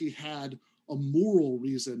whether he had a moral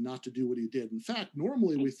reason not to do what he did. In fact,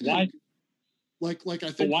 normally we think, I think.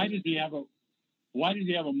 But why does he have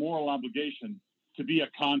a moral obligation to be a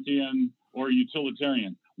Kantian or a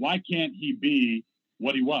utilitarian? Why can't he be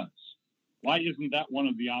what he was? Why isn't that one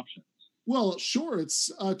of the options? Well, sure.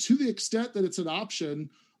 It's to the extent that it's an option.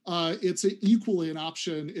 It's equally an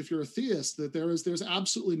option if you're a theist. That there's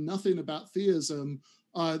absolutely nothing about theism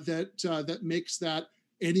that makes that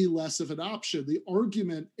any less of an option.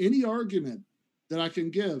 Any argument that I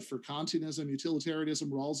can give for Kantianism,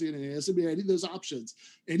 utilitarianism, Rawlsianism, any of those options,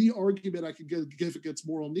 any argument I can give against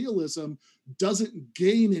moral nihilism doesn't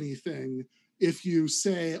gain anything if you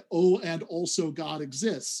say, oh, and also God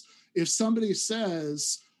exists. If somebody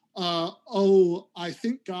says, I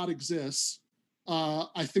think God exists,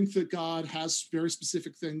 I think that God has very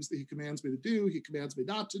specific things that he commands me to do, he commands me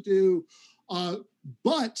not to do,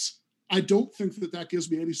 but I don't think that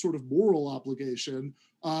gives me any sort of moral obligation.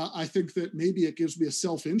 I think that maybe it gives me a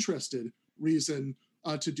self-interested reason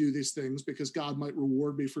to do these things because God might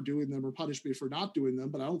reward me for doing them or punish me for not doing them,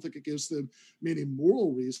 but I don't think it gives them any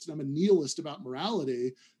moral reason. I'm a nihilist about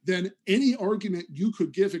morality. Then any argument you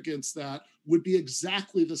could give against that would be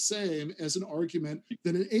exactly the same as an argument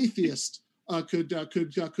that an atheist could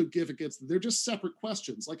give against them. They're just separate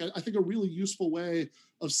questions. Like I think a really useful way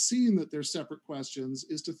of seeing that they're separate questions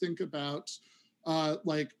is to think about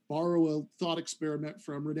like borrow a thought experiment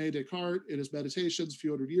from Rene Descartes in his Meditations a few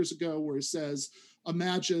hundred years ago, where he says,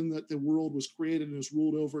 imagine that the world was created and is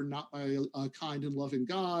ruled over not by a kind and loving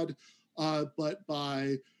God, but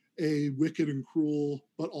by a wicked and cruel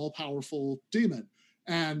but all-powerful demon.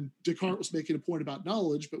 And Descartes was making a point about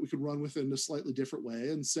knowledge, but we could run with it in a slightly different way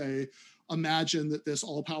and say, imagine that this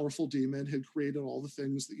all-powerful demon had created all the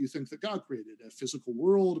things that you think that God created, a physical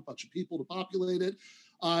world, a bunch of people to populate it,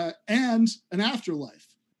 and an afterlife.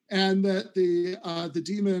 And that the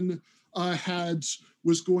demon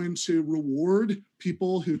was going to reward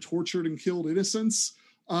people who tortured and killed innocents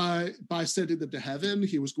by sending them to heaven.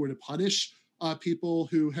 He was going to punish people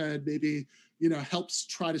who had maybe helped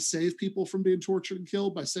try to save people from being tortured and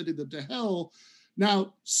killed by sending them to hell.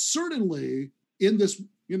 Now, certainly in this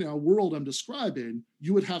world I'm describing,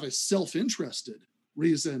 you would have a self-interested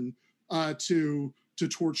reason to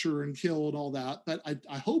torture and kill and all that. But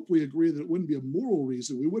I hope we agree that it wouldn't be a moral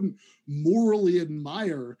reason. We wouldn't morally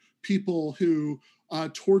admire people who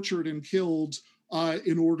tortured and killed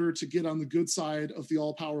in order to get on the good side of the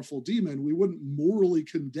all-powerful demon. We wouldn't morally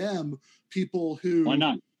condemn people who... Why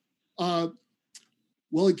not?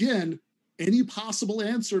 Well, again, any possible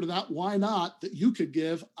answer to that why not that you could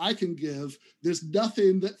give, I can give. There's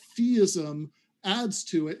nothing that theism adds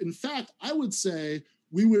to it. In fact, I would say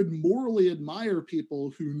we would morally admire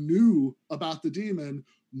people who knew about the demon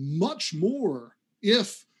much more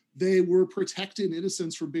if they were protecting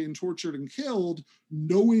innocents from being tortured and killed,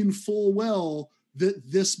 knowing full well that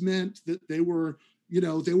this meant that they were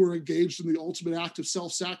engaged in the ultimate act of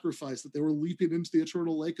self-sacrifice, that they were leaping into the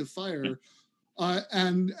eternal lake of fire.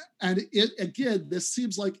 And it, again, this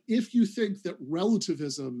seems like if you think that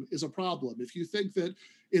relativism is a problem, if you think that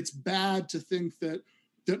it's bad to think that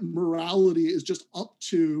morality is just up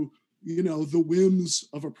to, the whims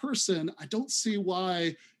of a person, I don't see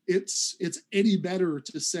why it's any better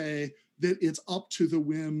to say that it's up to the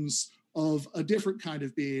whims of a different kind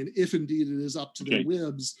of being, if indeed it is up to their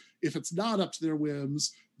whims. If it's not up to their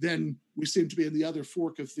whims, then we seem to be in the other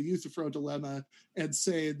fork of the Euthyphro dilemma and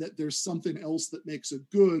say that there's something else that makes it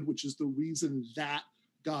good, which is the reason that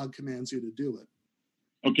God commands you to do it.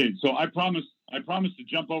 Okay, so I promise to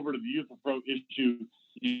jump over to the Euthyphro issue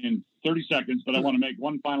in 30 seconds, but I want to make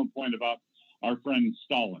one final point about our friend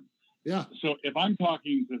Stalin. Yeah. So if I'm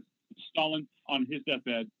talking to Stalin on his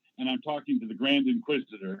deathbed, and I'm talking to the Grand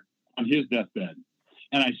Inquisitor on his deathbed,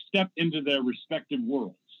 and I step into their respective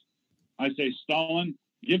worlds, I say, Stalin,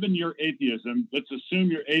 given your atheism, let's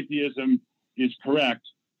assume your atheism is correct.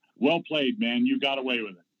 Well played, man. You got away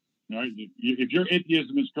with it. All right? If your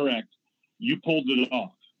atheism is correct, you pulled it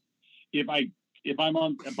off. If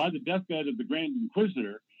I'm by the deathbed of the Grand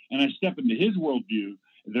Inquisitor and I step into his worldview,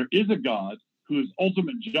 there is a God who is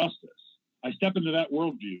ultimate justice. I step into that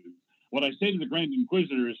worldview. What I say to the Grand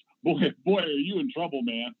Inquisitor is, boy, are you in trouble,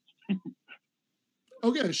 man.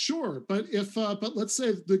 Okay, sure. But let's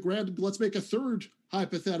say let's make a third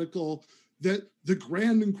hypothetical that the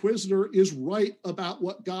Grand Inquisitor is right about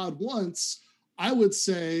what God wants. I would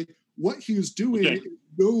say what he's doing is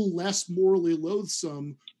no less morally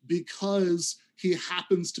loathsome because he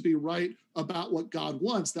happens to be right about what God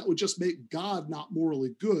wants. That would just make God not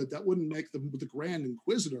morally good. That wouldn't make the Grand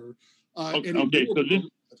Inquisitor. So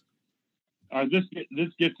this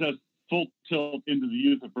gets us full tilt into the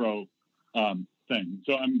Euthyphro thing.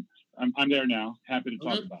 So I'm there now. Happy to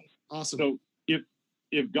talk about it. Awesome. So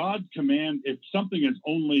if God if something is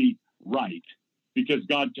only right because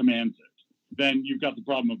God commands it, then you've got the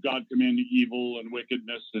problem of God commanding evil and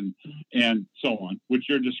wickedness and so on, which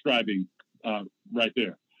you're describing right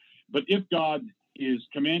there. But if God is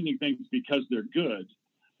commanding things because they're good,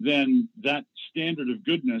 then that standard of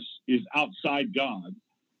goodness is outside God,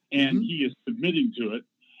 and he is submitting to it.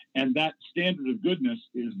 And that standard of goodness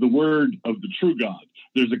is the word of the true God.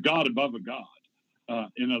 There's a God above a God.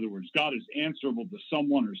 In other words, God is answerable to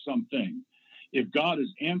someone or something. If God is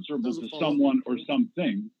answerable to someone or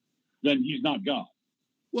something, then he's not God.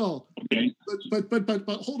 Well, okay. But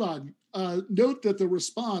hold on. Note that the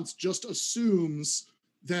response just assumes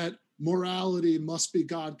that morality must be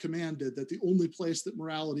God commanded, that the only place that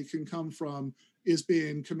morality can come from is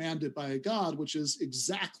being commanded by a God, which is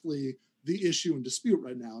exactly the issue and dispute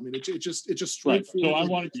right now. I mean, it just straightforward. So I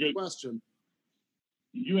wanted to question.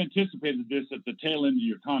 you anticipated this at the tail end of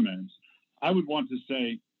your comments. I would want to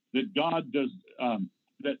say that God does,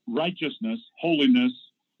 that righteousness, holiness,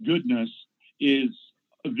 goodness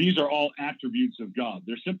these are all attributes of God.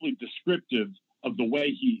 They're simply descriptive of the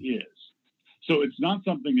way he is. So it's not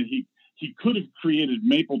something that he could have created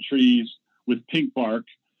maple trees with pink bark.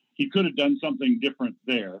 He could have done something different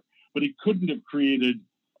there, but he couldn't have created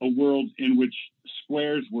a world in which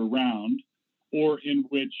squares were round or in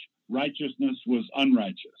which righteousness was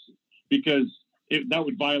unrighteous, because that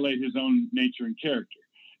would violate his own nature and character.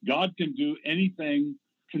 God can do anything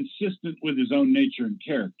consistent with his own nature and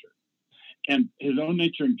character. And his own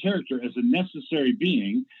nature and character as a necessary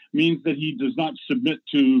being means that he does not submit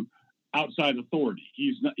to outside authority.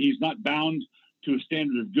 He's not bound to a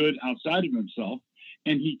standard of good outside of himself,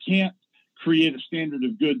 and he can't create a standard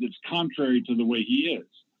of good that's contrary to the way he is.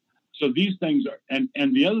 So these things are,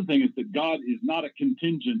 and the other thing is that God is not a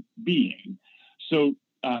contingent being. So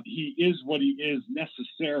he is what he is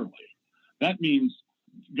necessarily. That means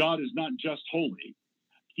God is not just holy,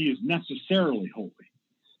 he is necessarily holy.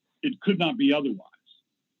 It could not be otherwise.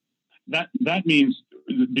 That means,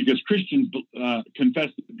 because Christians confess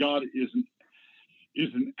that God is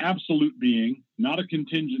an absolute being, not a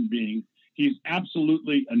contingent being. He's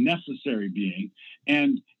absolutely a necessary being,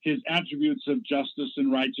 and his attributes of justice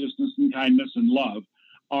and righteousness and kindness and love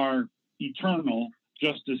are eternal,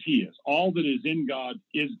 just as he is. All that is in God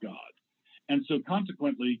is God. And so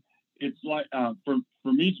consequently, it's like,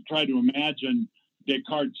 for me to try to imagine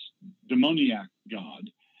Descartes' demoniac God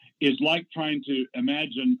is like trying to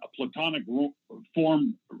imagine a Platonic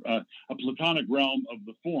form, a Platonic realm of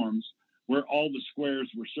the forms where all the squares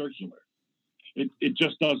were circular. It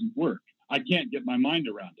just doesn't work. I can't get my mind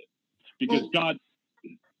around it, because God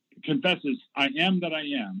confesses, I am that I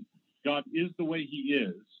am. God is the way he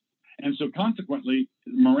is. And so consequently,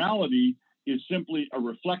 morality is simply a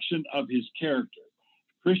reflection of his character.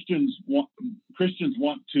 Christians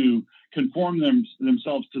want to conform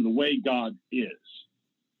themselves to the way God is.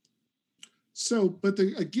 So, but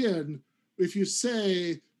again, if you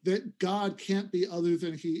say that God can't be other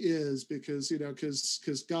than he is, because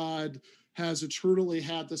God has eternally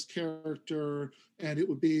had this character, and it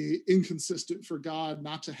would be inconsistent for God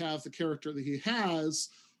not to have the character that he has,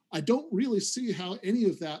 I don't really see how any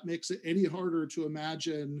of that makes it any harder to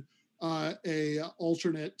imagine a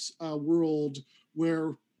alternate world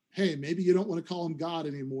where, hey, maybe you don't want to call him God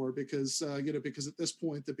anymore because at this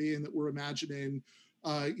point, the being that we're imagining,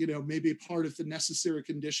 maybe part of the necessary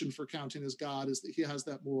condition for counting as God is that he has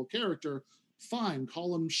that moral character. Fine,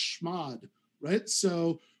 call him Shmad, right?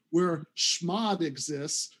 So where Shmad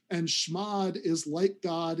exists, and Shmad is like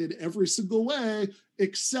God in every single way,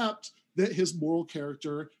 except that his moral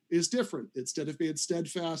character is different. Instead of being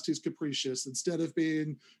steadfast, he's capricious. Instead of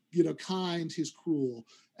being, kind, he's cruel.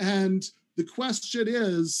 And the question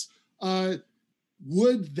is,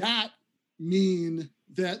 would that mean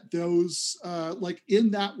that those,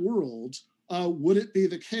 in that world, would it be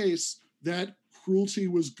the case that cruelty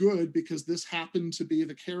was good because this happened to be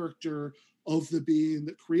the character of the being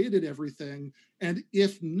that created everything? And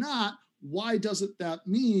if not, why doesn't that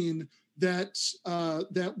mean that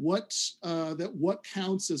what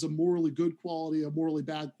counts as a morally good quality, a morally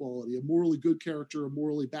bad quality, a morally good character, a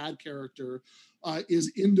morally bad character,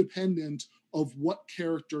 is independent of what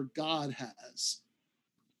character God has?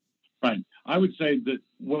 Right. I would say that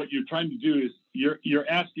what you're trying to do is you're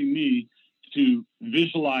asking me to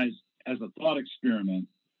visualize as a thought experiment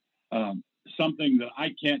something that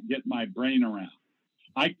I can't get my brain around.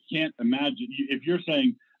 I can't imagine. If you're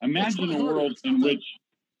saying, imagine a world in which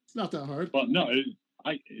it's not that hard. Well, no,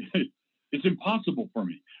 it's impossible for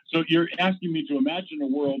me. So you're asking me to imagine a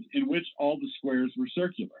world in which all the squares were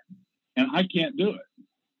circular, and I can't do it.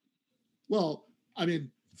 Well, I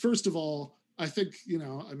mean, first of all, I think,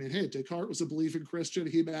 hey, Descartes was a believing Christian.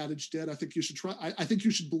 He managed it. I think you should try. I think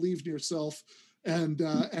you should believe in yourself and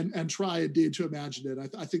try indeed to imagine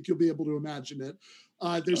it. I think you'll be able to imagine it.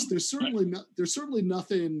 There's certainly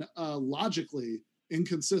nothing logically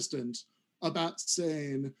inconsistent about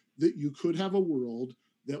saying that you could have a world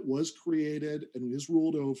that was created and is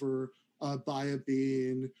ruled over by a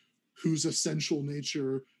being whose essential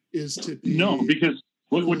nature is to be. No, because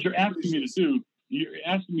what you're asking me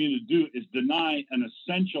to do is deny an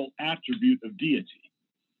essential attribute of deity.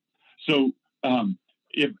 So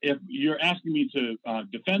if you're asking me to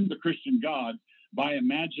defend the Christian God by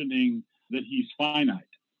imagining that he's finite.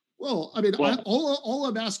 Well, I mean, all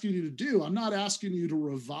I'm asking you to do, I'm not asking you to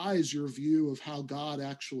revise your view of how God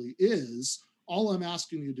actually is. All I'm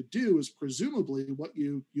asking you to do is presumably what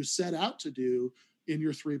you set out to do in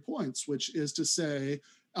your 3 points, which is to say,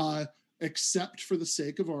 accept for the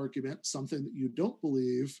sake of argument something that you don't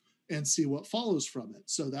believe and see what follows from it.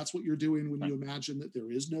 So that's what you're doing when you imagine that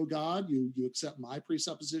there is no God. You accept my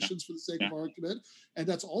presuppositions for the sake of argument. And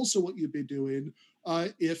that's also what you'd be doing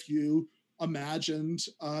if you imagined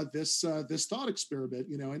this thought experiment,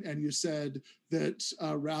 and you said that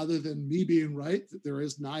rather than me being right, that there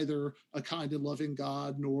is neither a kind and loving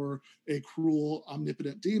God nor a cruel,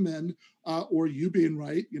 omnipotent demon, or you being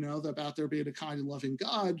right, about there being a kind and loving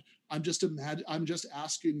God. I'm just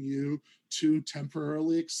asking you to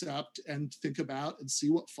temporarily accept and think about and see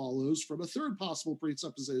what follows from a third possible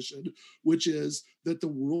presupposition, which is that the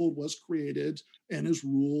world was created and is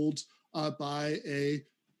ruled by a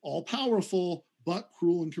all-powerful but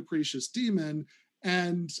cruel and capricious demon.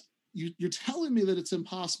 And you're telling me that it's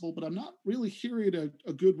impossible, but I'm not really hearing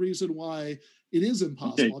a good reason why it is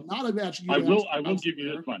impossible. Okay. I'm not imagining. I will give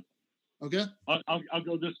you this one. Okay. I'll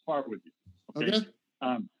go this far with you. Okay.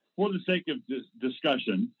 For the sake of this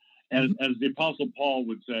discussion, as the Apostle Paul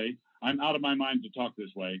would say, I'm out of my mind to talk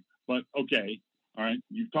this way, but okay. All right.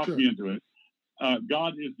 You've talked me into it.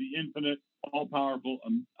 God is the infinite, all-powerful,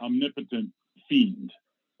 omnipotent fiend.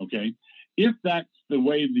 Okay. If that's the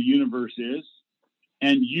way the universe is,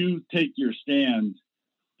 and you take your stand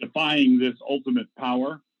defying this ultimate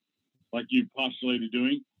power, like you postulated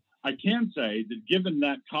doing, I can say that given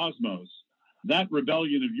that cosmos, that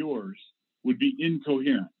rebellion of yours would be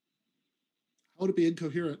incoherent. How would it be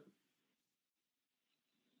incoherent?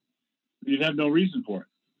 You'd have no reason for it.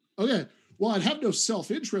 Okay. Well, I'd have no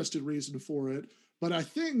self-interested reason for it, but I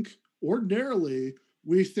think ordinarily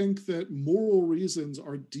we think that moral reasons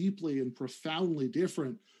are deeply and profoundly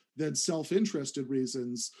different than self-interested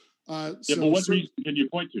reasons. But what reason can you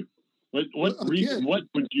point to? What reason? Again, what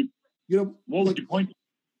would you? What would you point to?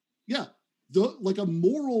 Yeah, a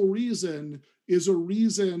moral reason is a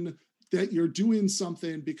reason that you're doing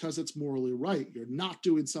something because it's morally right. You're not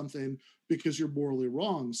doing something because you're morally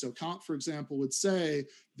wrong. So Kant, for example, would say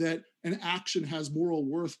that an action has moral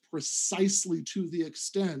worth precisely to the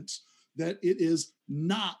extent that it is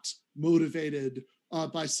not motivated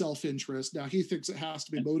by self-interest. Now, he thinks it has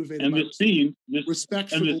to be motivated by respect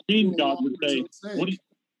for the scene God would say, what do you,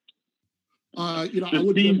 I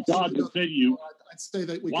would scene God would say to you, I'd say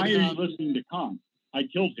that why are you listening to Kant? I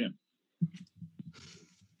killed him.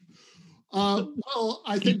 Well,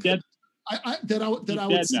 I think that I would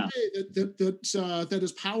say that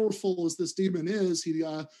as powerful as this demon is,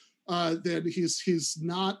 that he's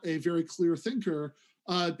not a very clear thinker.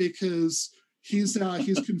 Because he's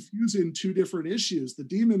confusing two different issues. The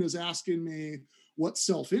demon is asking me what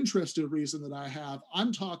self-interested reason that I have.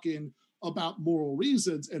 I'm talking about moral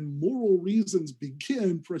reasons, and moral reasons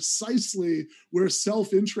begin precisely where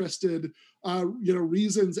self-interested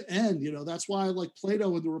reasons end. That's why, like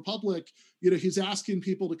Plato in the Republic, he's asking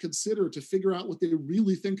people to consider, to figure out what they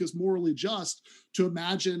really think is morally just, to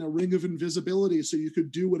imagine a ring of invisibility so you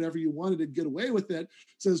could do whatever you wanted and get away with it.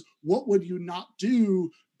 Says, what would you not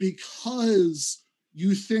do because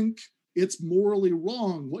you think it's morally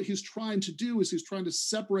wrong? What he's trying to do is he's trying to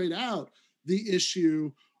separate out the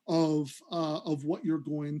issue of what you're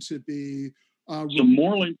going to be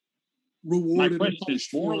morally rewarded. My question is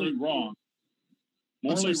morally wrong.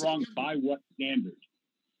 Morally wrong by what standard?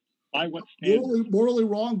 By what standard? Morally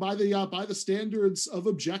wrong by the standards of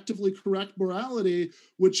objectively correct morality,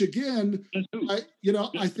 which again, I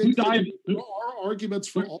think there are arguments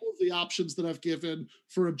for all of the options that I've given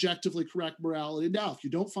for objectively correct morality. Now, if you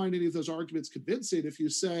don't find any of those arguments convincing, if you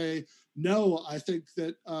say no, I think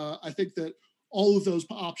that all of those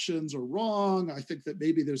options are wrong. I think that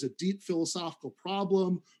maybe there's a deep philosophical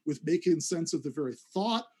problem with making sense of the very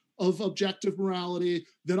thought of objective morality,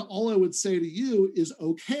 then all I would say to you is,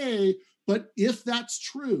 okay, but if that's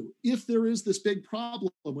true, if there is this big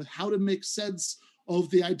problem with how to make sense of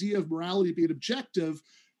the idea of morality being objective,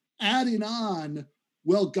 adding on,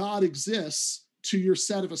 well, God exists to your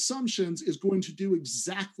set of assumptions is going to do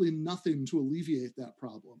exactly nothing to alleviate that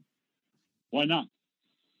problem. Why not?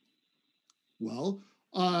 Well,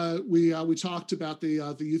 we talked about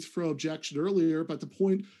the Euthyphro objection earlier, but the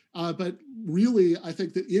point, but really, I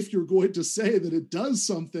think that if you're going to say that it does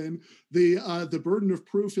something, the burden of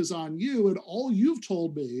proof is on you, and all you've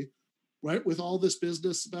told me, right, with all this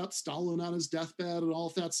business about Stalin on his deathbed and all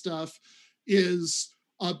of that stuff, is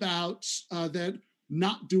about that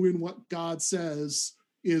not doing what God says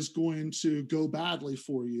is going to go badly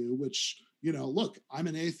for you, which, look, I'm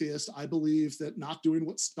an atheist. I believe that not doing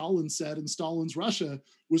what Stalin said in Stalin's Russia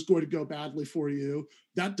was going to go badly for you.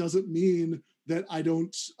 That doesn't mean that I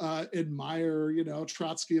don't admire,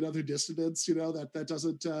 Trotsky and other dissidents. That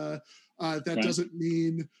doesn't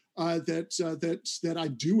mean that I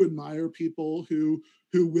do admire people who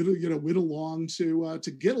win along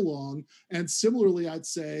to get along. And similarly, I'd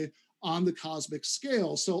say on the cosmic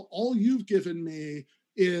scale. So all you've given me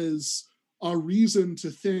is a reason to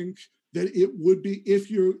think that it would be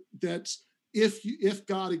if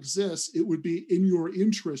God exists, it would be in your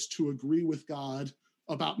interest to agree with God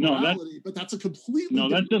about morality. But that's a completely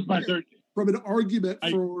that's just my third from an argument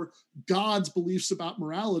for God's beliefs about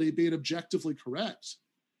morality being objectively correct.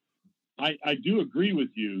 I do agree with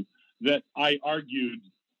you that I argued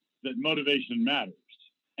that motivation matters.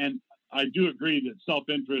 And I do agree that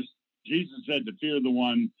self-interest, Jesus said to fear the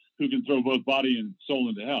one who can throw both body and soul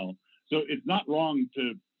into hell. So it's not wrong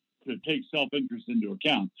to take self-interest into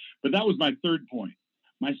account. But that was my third point.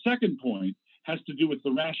 My second point has to do with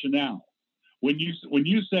the rationale. When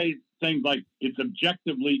you say things like it's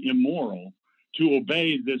objectively immoral to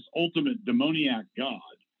obey this ultimate demoniac God,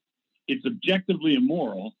 it's objectively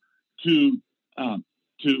immoral to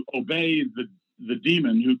obey the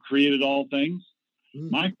demon who created all things.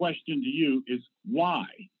 My question to you is why?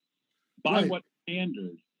 By what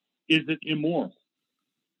standard is it immoral?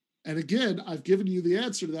 And again, I've given you the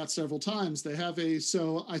answer to that several times.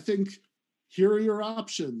 So I think here are your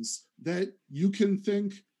options that you can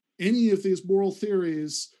think any of these moral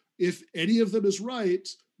theories, if any of them is right,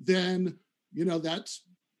 then, that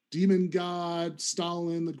demon God,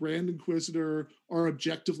 Stalin, the Grand Inquisitor are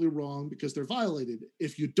objectively wrong because they're violated.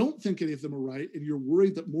 If you don't think any of them are right and you're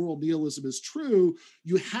worried that moral nihilism is true,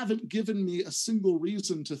 you haven't given me a single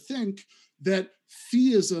reason to think that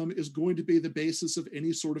theism is going to be the basis of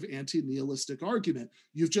any sort of anti-nihilistic argument.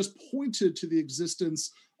 You've just pointed to the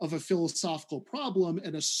existence of a philosophical problem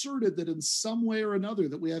and asserted that in some way or another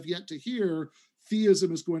that we have yet to hear,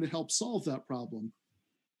 theism is going to help solve that problem.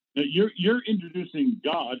 Now, you're introducing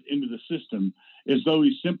God into the system as though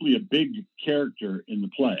he's simply a big character in the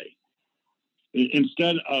play,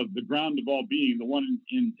 instead of the ground of all being, the one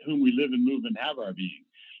in whom we live and move and have our being.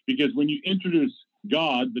 Because when you introduce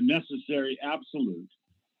God, the necessary absolute,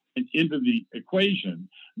 and into the equation,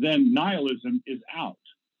 then nihilism is out.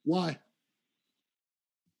 Why?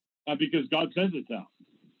 Because God says it's out.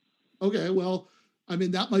 Okay, well,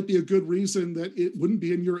 that might be a good reason that it wouldn't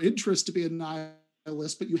be in your interest to be a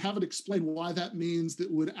nihilist, but you haven't explained why that means that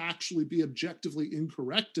would actually be objectively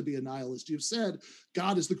incorrect to be a nihilist. You've said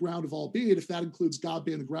God is the ground of all being. If that includes God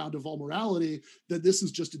being the ground of all morality, then this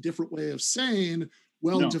is just a different way of saying,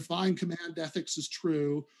 divine command ethics is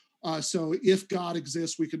true. So if God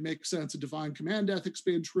exists, we can make sense of divine command ethics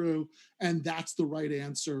being true, and that's the right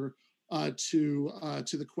answer to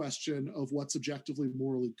the question of what's objectively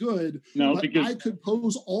morally good. Because I could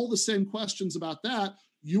pose all the same questions about that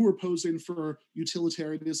you were posing for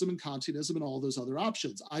utilitarianism and Kantianism and all those other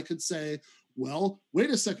options. I could say, well,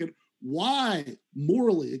 wait a second, why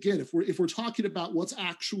morally? Again, if we're talking about what's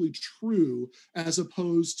actually true, as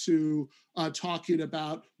opposed to talking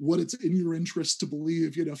about what it's in your interest to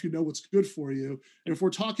believe, if you know what's good for you. And if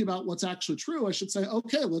we're talking about what's actually true, I should say,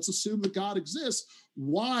 okay, let's assume that God exists.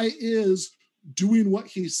 Why is doing what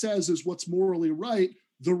he says is what's morally right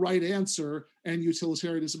the right answer, and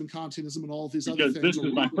utilitarianism and Kantianism and all of these other things? Because this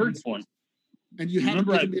is my third point. And you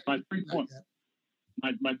remember my 3 points.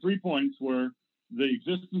 My 3 points were the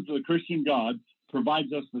existence of the Christian God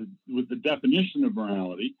provides us with the definition of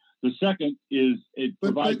morality. The second is it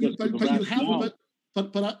provides us with the rationale.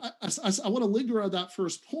 But I want to linger on that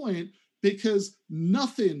first point, because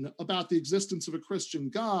nothing about the existence of a Christian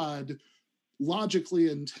God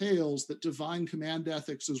logically entails that divine command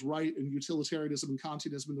ethics is right and utilitarianism and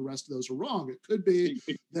Kantianism and the rest of those are wrong. It could be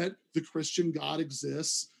that the Christian God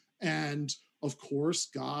exists, and of course,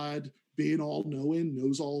 God, being all-knowing,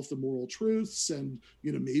 knows all of the moral truths, and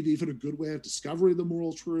maybe even a good way of discovering the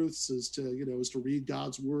moral truths is to read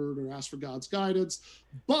God's word or ask for God's guidance.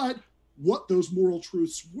 But what those moral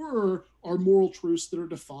truths are moral truths that are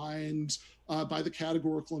defined by the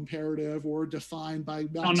categorical imperative or defined by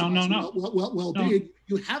no. well-being.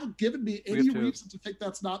 You haven't given me any reason to think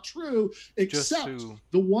that's not true, except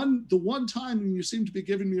the one time when you seem to be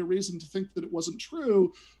giving me a reason to think that it wasn't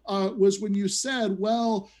true was when you said,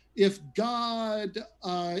 well, if God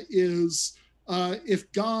in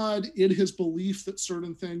his belief that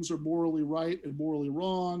certain things are morally right and morally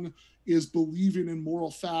wrong is believing in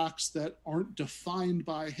moral facts that aren't defined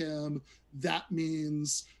by him, that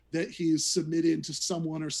means that he's submitting to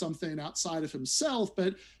someone or something outside of himself.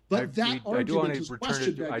 But that argument is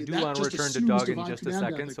questioned. I do want to return to Doug in just a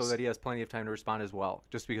second so that he has plenty of time to respond as well,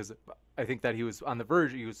 just because I think that he was on the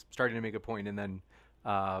verge, he was starting to make a point, and then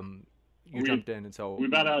you jumped in. And so we're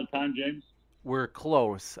about out of time, James. We're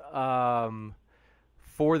close.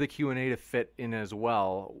 for the Q&A to fit in as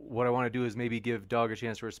well, what I want to do is maybe give Doug a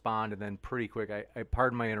chance to respond, and then pretty quick, I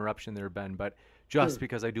pardon my interruption there, Ben, but just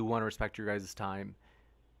because I do want to respect your guys' time.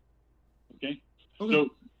 Okay. So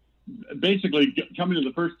basically, coming to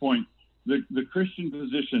the first point, the Christian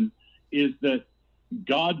position is that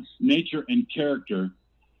God's nature and character,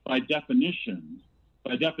 by definition,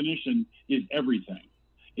 is everything.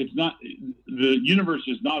 It's not, the universe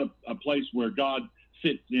is not a place where God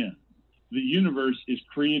fits in. The universe is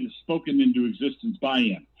created, spoken into existence by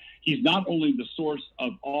him. He's not only the source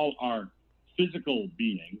of all our physical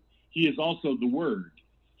being, he is also the Word.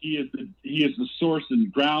 He is the source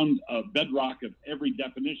and ground of bedrock of every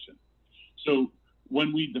definition. So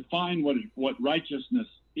when we define what righteousness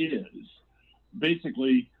is,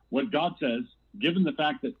 basically what God says, given the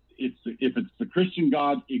fact that if it's the Christian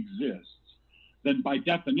God exists, then by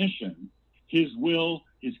definition, his will,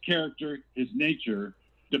 his character, his nature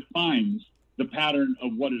defines the pattern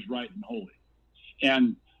of what is right and holy.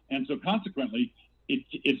 And so consequently,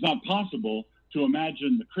 it's not possible to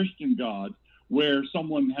imagine the Christian God where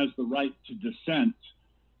someone has the right to dissent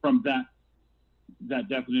from that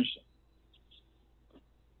definition.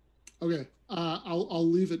 Okay, I'll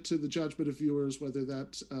leave it to the judgment of viewers whether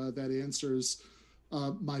that answers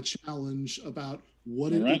my challenge about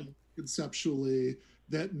what it is conceptually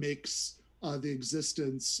that makes the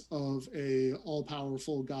existence of a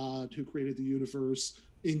all-powerful God who created the universe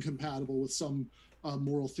incompatible with some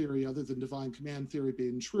moral theory other than divine command theory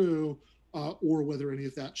being true, or whether any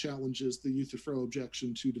of that challenges the Euthyphro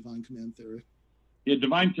objection to divine command theory. Yeah,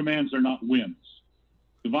 divine commands are not whims.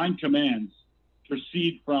 Divine commands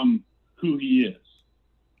proceed from who he is.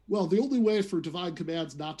 Well, the only way for divine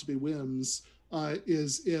commands not to be whims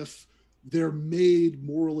is if they're made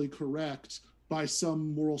morally correct by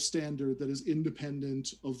some moral standard that is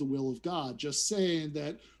independent of the will of God. Just saying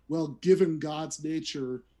that, well, given God's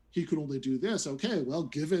nature, he could only do this. Okay, well,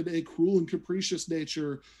 given a cruel and capricious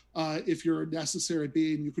nature, if you're a necessary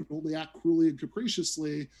being, you can only act cruelly and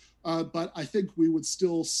capriciously. But I think we would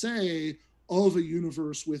still say of a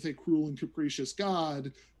universe with a cruel and capricious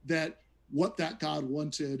God that what that God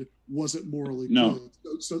wanted wasn't morally good.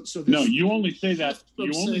 So no, you only say that.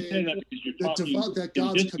 You only say that because you're talking that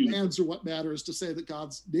God's commands are what matters. To say that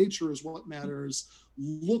God's nature is what matters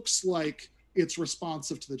looks like it's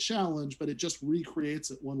responsive to the challenge, but it just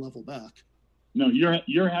recreates it one level back. No,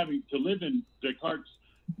 you're having to live in Descartes'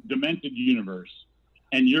 demented universe,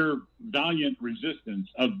 and your valiant resistance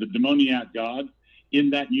of the demoniac God in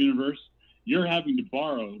that universe. You're having to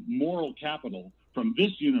borrow moral capital from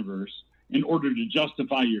this universe in order to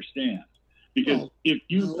justify your stand. Because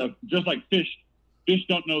just like fish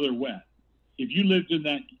don't know they're wet. If you lived in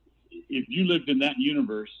that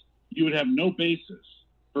universe, you would have no basis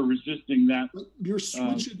for resisting that. But you're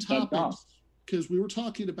switching topics because we were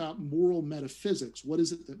talking about moral metaphysics. What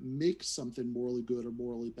is it that makes something morally good or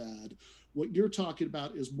morally bad? What you're talking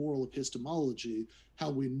about is moral epistemology,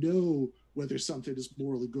 how we know whether something is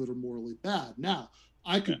morally good or morally bad. Now,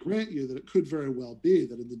 I could grant you that it could very well be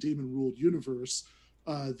that in the demon-ruled universe,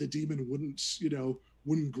 the demon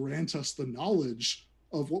wouldn't grant us the knowledge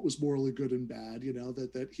of what was morally good and bad,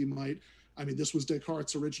 that he might. I mean, this was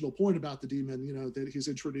Descartes' original point about the demon, that he's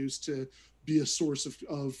introduced to be a source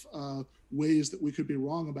of ways that we could be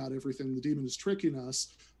wrong about everything. The demon is tricking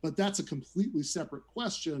us, but that's a completely separate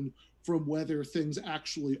question from whether things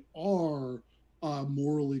actually are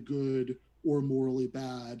morally good or morally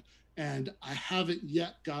bad. And I haven't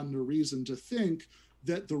yet gotten a reason to think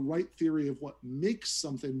that the right theory of what makes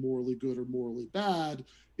something morally good or morally bad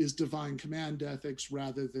is divine command ethics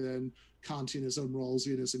rather than Kantianism,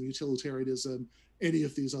 Rawlsianism, utilitarianism, any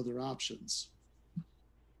of these other options.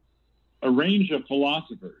 A range of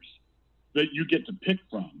philosophers that you get to pick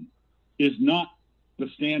from is not the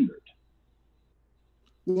standard.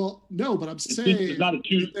 Well, no, but I'm saying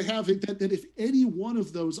that they have it, that if any one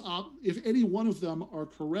of those, if any one of them are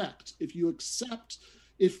correct, if you accept,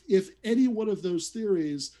 if any one of those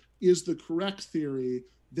theories is the correct theory,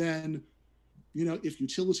 then, if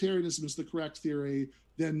utilitarianism is the correct theory,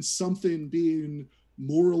 then something being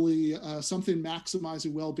morally, something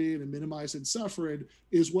maximizing well-being and minimizing suffering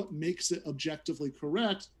is what makes it objectively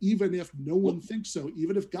correct, even if no one thinks so,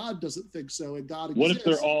 even if God doesn't think so, and God exists. What if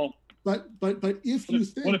they're all? But if you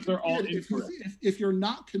think, what if they're all if you're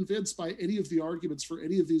not convinced by any of the arguments for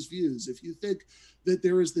any of these views, if you think that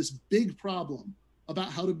there is this big problem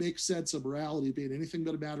about how to make sense of morality being anything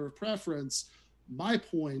but a matter of preference, my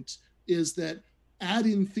point is that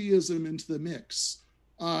adding theism into the mix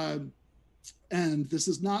And this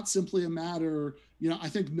is not simply a matter, I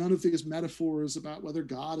think none of these metaphors about whether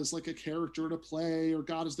God is like a character in a play or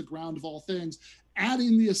God is the ground of all things,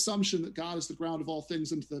 adding the assumption that God is the ground of all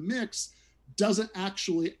things into the mix doesn't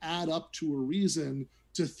actually add up to a reason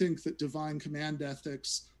to think that divine command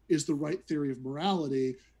ethics is the right theory of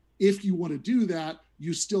morality. If you want to do that,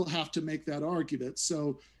 you still have to make that argument.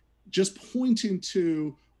 So just pointing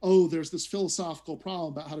to, there's this philosophical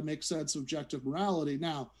problem about how to make sense of objective morality.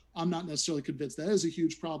 Now, I'm not necessarily convinced that is a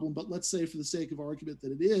huge problem, but let's say for the sake of argument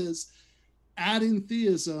that it is, adding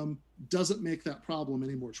theism doesn't make that problem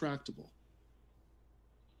any more tractable.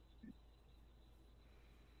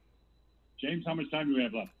 James, how much time do we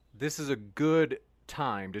have left? This is a good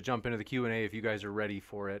time to jump into the Q&A if you guys are ready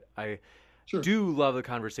for it. I do love the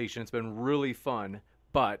conversation. It's been really fun,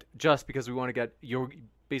 but just because we want to get we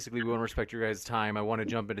want to respect your guys' time, I want to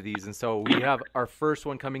jump into these. And so we have our first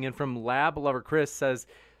one coming in from Lab Lover Chris says,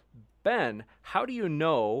 Ben, how do you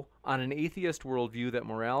know on an atheist worldview that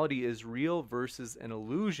morality is real versus an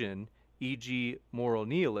illusion, e.g. moral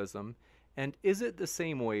nihilism? And is it the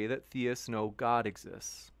same way that theists know God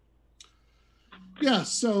exists? Yeah,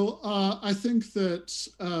 so I think that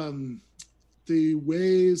the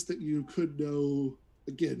ways that you could know,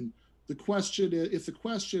 again, if the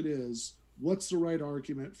question is, what's the right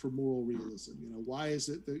argument for moral realism? Why is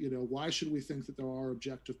it that, why should we think that there are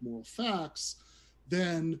objective moral facts?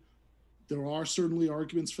 Then there are certainly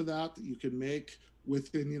arguments for that you can make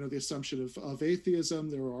within, the assumption of atheism.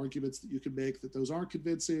 There are arguments that you can make that those aren't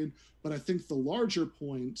convincing. But I think the larger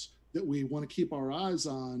point that we want to keep our eyes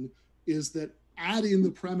on is that adding the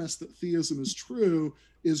premise that theism is true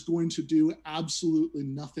is going to do absolutely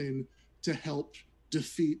nothing to help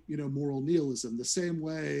defeat, moral nihilism. The same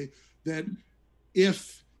way that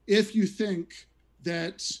if you think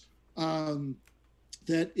that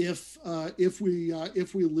if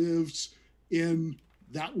we lived in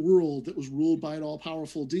that world that was ruled by an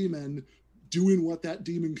all-powerful demon, doing what that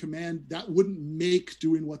demon that wouldn't make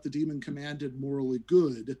doing what the demon commanded morally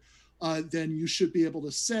good, then you should be able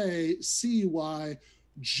to see why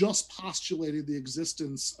just postulating the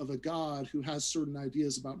existence of a God who has certain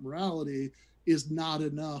ideas about morality is not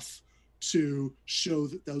enough to show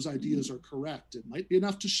that those ideas are correct. It might be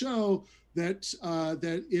enough to show that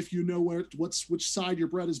if you know which side your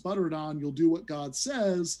bread is buttered on, you'll do what God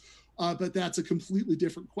says. But that's a completely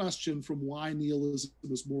different question from why nihilism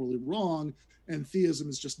is morally wrong, and theism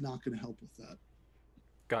is just not going to help with that.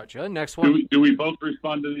 Gotcha. Next one. Do we both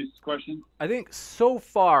respond to these questions? I think so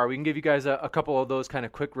far we can give you guys a couple of those kind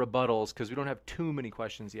of quick rebuttals because we don't have too many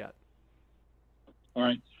questions yet. All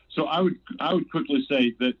right. So I would quickly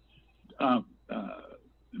say that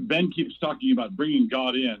Ben keeps talking about bringing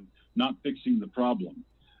God in, not fixing the problem.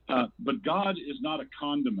 But God is not a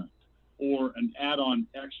condiment or an add-on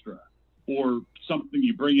extra or something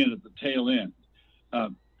you bring in at the tail end.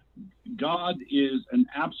 God is an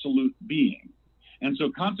absolute being. And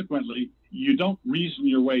so consequently, you don't reason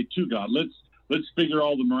your way to God. Let's figure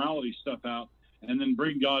all the morality stuff out and then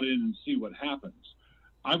bring God in and see what happens.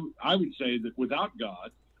 I would say that without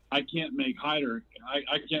God, I can't make I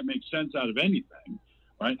can't make sense out of anything,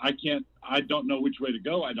 right? I don't know which way to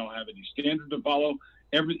go. I don't have any standard to follow.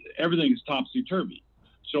 Everything is topsy-turvy.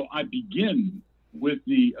 So I begin with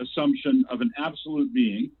the assumption of an absolute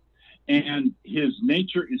being, and his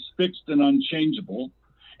nature is fixed and unchangeable.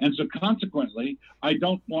 And so consequently, I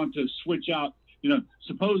don't want to switch out,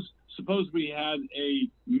 suppose we had a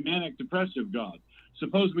manic depressive God.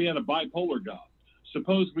 Suppose we had a bipolar God.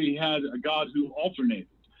 Suppose we had a God who alternated,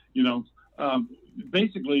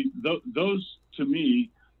 basically those to me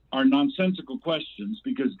are nonsensical questions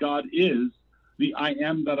because God is the I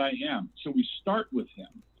am that I am. So we start with him.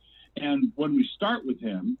 And when we start with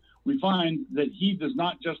him, we find that he does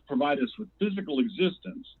not just provide us with physical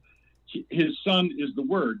existence. His son is the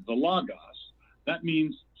word, the logos. That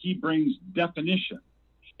means he brings definition.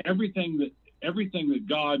 Everything that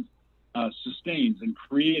God sustains and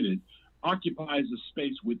created occupies a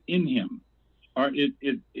space within him, or it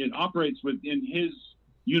operates within his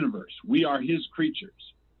universe. We are his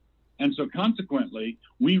creatures, and so consequently,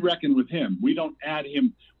 we reckon with him. We don't add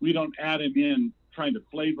him in trying to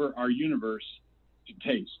flavor our universe to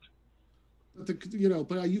taste.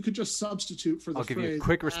 But you could just substitute for the phrase. I'll give you a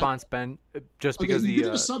quick response, Ben, because you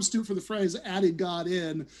could just substitute for the phrase adding God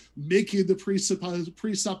in, making the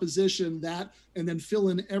presupposition that, and then fill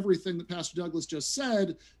in everything that Pastor Douglas just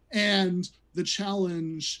said, and the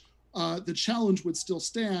challenge would still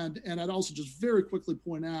stand. And I'd also just very quickly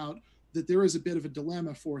point out that there is a bit of a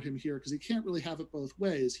dilemma for him here because he can't really have it both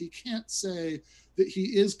ways. He can't say that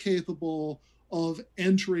he is capable of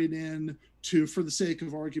entering in to, for the sake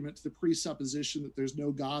of argument, to the presupposition that there's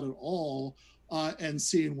no God at all, and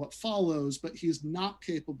seeing what follows, but he's not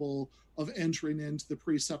capable of entering into the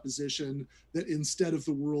presupposition that instead of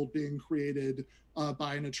the world being created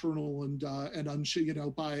by an eternal and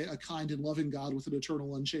by a kind and loving God with an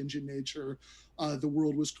eternal, unchanging nature, the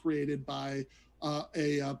world was created by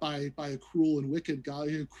a cruel and wicked God,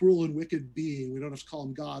 a cruel and wicked being. We don't have to call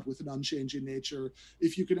him God, with an unchanging nature.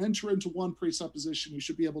 If you can enter into one presupposition, you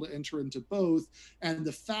should be able to enter into both. And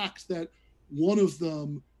the fact that one of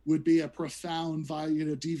them would be a profound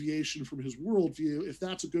deviation from his worldview, if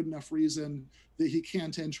that's a good enough reason that he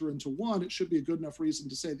can't enter into one, it should be a good enough reason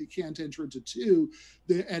to say that he can't enter into two.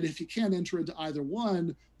 And if he can't enter into either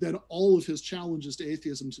one, then all of his challenges to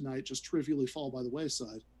atheism tonight just trivially fall by the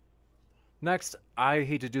wayside. Next, I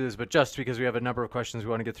hate to do this, but just because we have a number of questions we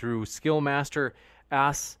want to get through, Skillmaster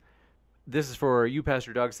asks, this is for you,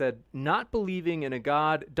 Pastor Doug, said, not believing in a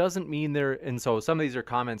God doesn't mean there, and so some of these are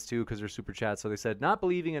comments too because they're super chats, so they said, not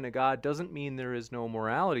believing in a God doesn't mean there is no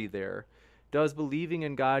morality there. Does believing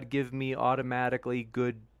in God give me automatically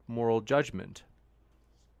good moral judgment?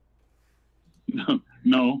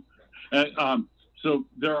 No. So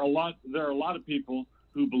there are a lot of people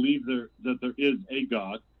who believe that there is a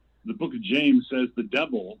God. The book of James says the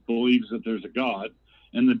devil believes that there's a God,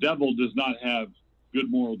 and the devil does not have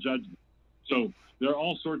good moral judgment. So there are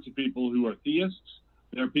all sorts of people who are theists.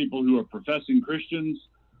 There are people who are professing Christians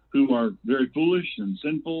who are very foolish and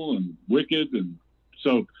sinful and wicked. And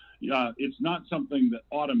so it's not something that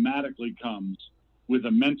automatically comes with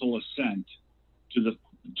a mental assent to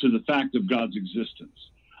the fact of God's existence.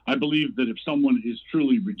 I believe that if someone is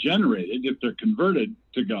truly regenerated, if they're converted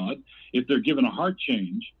to God, if they're given a heart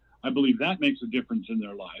change, I believe that makes a difference in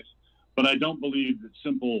their life. But I don't believe that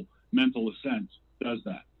simple mental assent does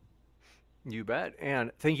that. You bet.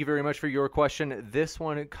 And thank you very much for your question. This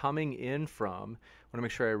one coming in from, I want to make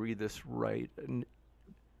sure I read this right.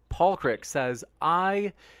 Paul Crick says,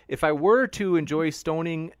 if I were to enjoy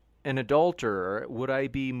stoning an adulterer, would I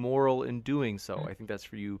be moral in doing so? I think that's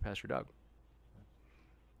for you, Pastor Doug.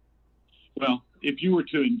 Well, if you were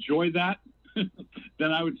to enjoy that,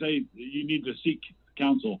 then I would say you need to seek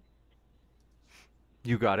counsel.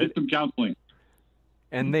 You got it. Get some counseling.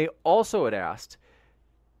 And they also had asked,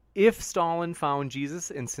 if Stalin found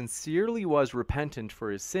Jesus and sincerely was repentant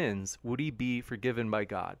for his sins, would he be forgiven by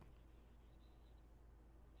God?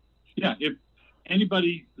 Yeah, if anyone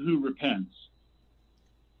who repents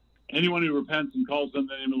and calls on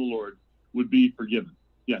the name of the Lord would be forgiven.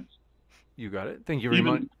 Yes. You got it. Thank you very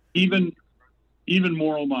much. Even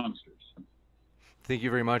moral monsters. Thank you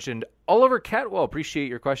very much. And Oliver Catwell, appreciate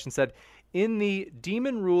your question, said, in the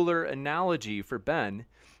demon ruler analogy for Ben,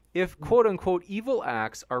 if quote-unquote evil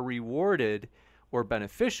acts are rewarded or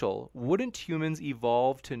beneficial, wouldn't humans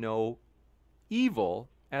evolve to know evil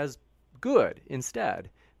as good instead,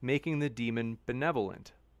 making the demon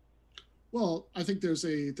benevolent? Well, I think there's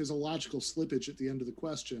a logical slippage at the end of the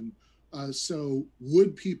question. So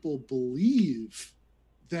would people believe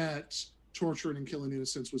that torturing and killing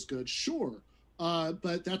innocents was good? Sure.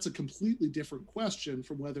 But that's a completely different question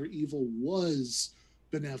from whether evil was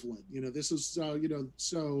benevolent. This is,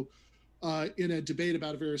 so in a debate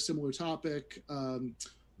about a very similar topic, I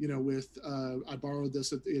borrowed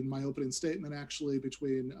this in my opening statement, actually,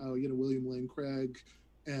 between, William Lane Craig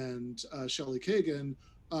and Shelley Kagan.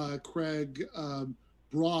 Craig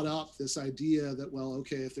brought up this idea that, well,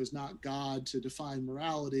 okay, if there's not God to define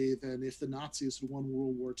morality, then if the Nazis had won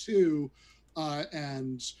World War II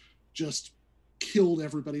and just killed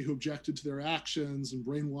everybody who objected to their actions and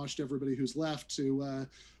brainwashed everybody who's left to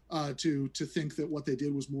think that what they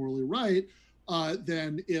did was morally right,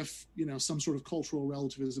 then if some sort of cultural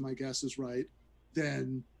relativism, I guess, is right,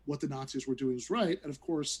 then what the Nazis were doing is right. And of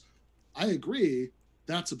course, I agree,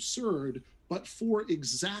 that's absurd. But for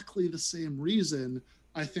exactly the same reason,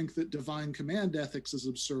 I think that divine command ethics is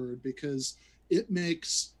absurd, because it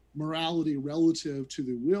makes morality relative to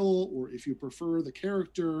the will, or if you prefer, the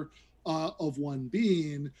character of one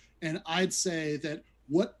being. And I'd say that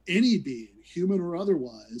what any being, human or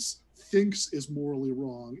otherwise, thinks is morally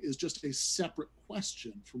wrong is just a separate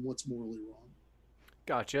question from what's morally wrong.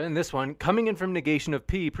 Gotcha. And this one, coming in from Negation of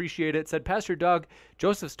P, appreciate it, said, Pastor Doug,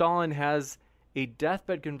 Joseph Stalin has a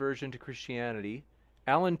deathbed conversion to Christianity.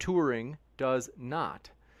 Alan Turing does not.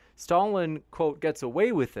 Stalin, quote, gets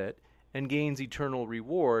away with it and gains eternal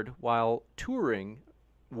reward, while Turing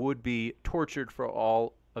would be tortured for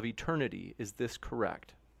all of eternity. Is this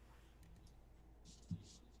correct?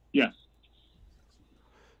 Yes.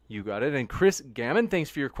 You got it. And Chris Gammon, thanks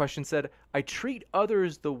for your question, said, I treat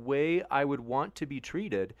others the way I would want to be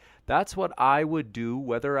treated. That's what I would do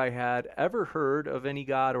whether I had ever heard of any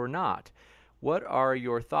God or not. What are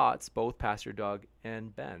your thoughts, both Pastor Doug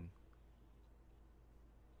and Ben?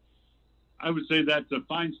 I would say that's a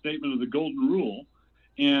fine statement of the golden rule,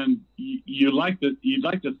 and you'd like to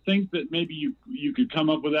think that maybe you could come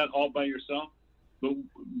up with that all by yourself,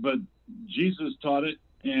 but Jesus taught it,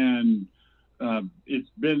 and it's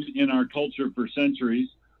been in our culture for centuries.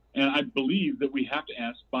 And I believe that we have to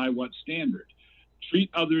ask, by what standard? Treat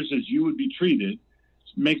others as you would be treated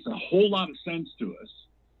makes a whole lot of sense to us,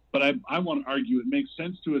 but I want to argue it makes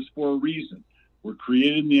sense to us for a reason. We're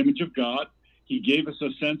created in the image of God. He gave us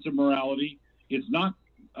a sense of morality. It's not,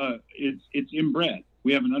 it's inbred.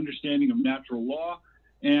 We have an understanding of natural law,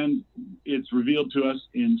 and it's revealed to us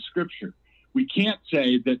in Scripture. We can't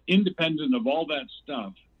say that independent of all that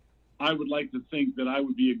stuff, I would like to think that I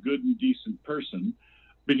would be a good and decent person,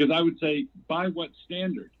 because I would say, by what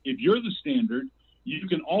standard? If you're the standard, you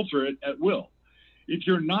can alter it at will. If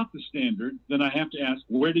you're not the standard, then I have to ask,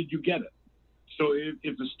 where did you get it? So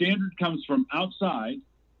if the standard comes from outside,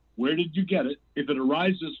 where did you get it? If it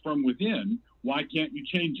arises from within, why can't you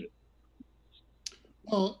change it?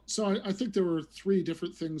 Well, so I think there were three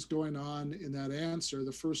different things going on in that answer.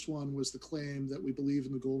 The first one was the claim that we believe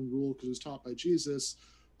in the golden rule because it was taught by Jesus,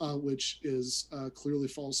 which is clearly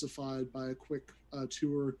falsified by a quick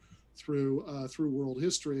tour through world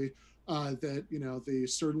history. That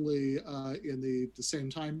certainly in the same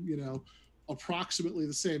time, approximately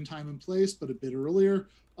the same time and place, but a bit earlier,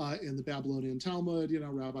 in the Babylonian Talmud,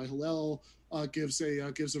 Rabbi Hillel gives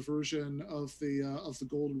a version of the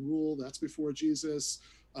golden rule. That's before Jesus.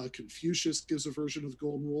 Confucius gives a version of the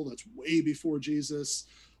golden rule. That's way before Jesus.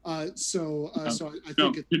 So I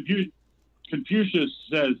think Confucius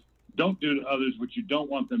says, "Don't do to others what you don't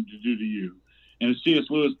want them to do to you." And as C.S.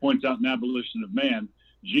 Lewis points out in Abolition of Man,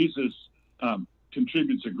 Jesus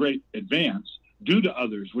contributes a great advance. Do to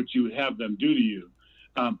others what you would have them do to you.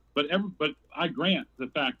 But I grant the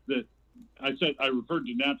fact that I said I referred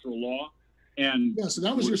to natural law, and so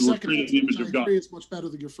that was your second answer, which I agree is much better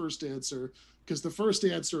than your first answer, because the first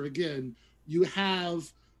answer, again, you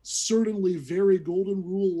have certainly very golden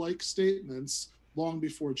rule-like statements long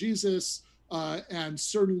before Jesus, and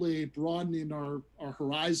certainly broadening our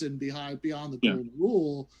horizon beyond the golden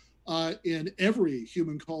rule in every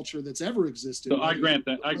human culture that's ever existed. So I grant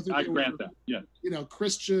that. I grant that. Yes.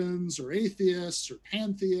 Christians or atheists or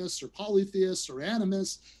pantheists or polytheists or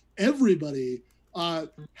animists, everybody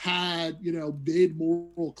had made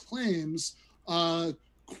moral claims.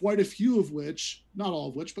 Quite a few of which, not all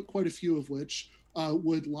of which, but quite a few of which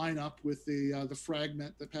would line up with the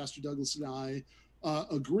fragment that Pastor Douglas and I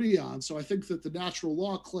agree on. So I think that the natural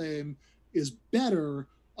law claim is better.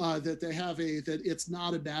 That it's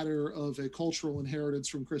not a matter of a cultural inheritance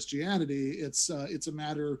from Christianity. It's a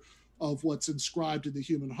matter of what's inscribed in the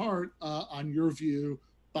human heart, on your view,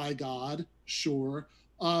 by God, sure.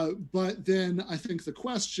 But then I think the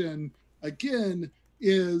question, again,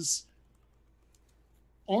 is,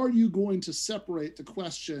 are you going to separate the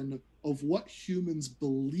question of what humans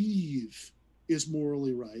believe is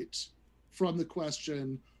morally right from the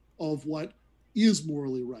question of what is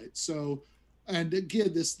morally right? So, and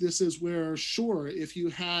again, this is where, sure, if you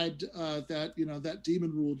had that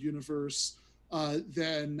demon-ruled universe,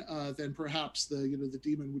 then perhaps the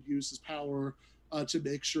demon would use his power to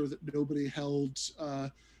make sure that nobody held,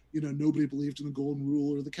 nobody believed in the golden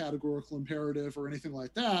rule or the categorical imperative or anything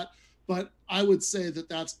like that. But I would say that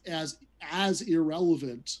that's as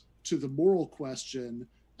irrelevant to the moral question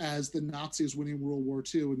as the Nazis winning World War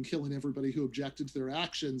II and killing everybody who objected to their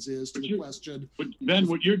actions is to the question. Ben,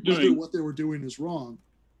 what you're doing, what they were doing is wrong.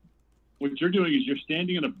 What you're doing is you're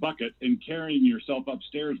standing in a bucket and carrying yourself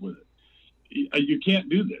upstairs with it. You can't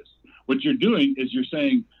do this. What you're doing is you're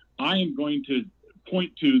saying, I am going to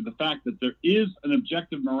point to the fact that there is an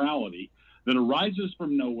objective morality that arises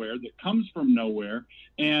from nowhere, that comes from nowhere,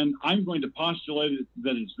 and I'm going to postulate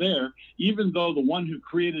that it's there, even though the one who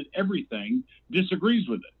created everything disagrees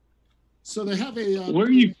with it. So they have a... Where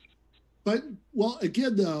are you... But, well,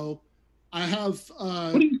 again, though, I have...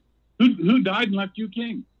 Who died and left you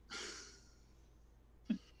king?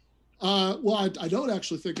 Well, I don't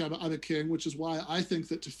actually think I'm a king, which is why I think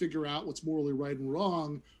that to figure out what's morally right and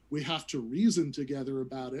wrong, we have to reason together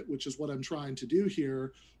about it, which is what I'm trying to do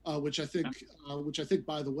here. Which I think,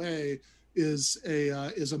 by the way, is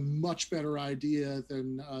a much better idea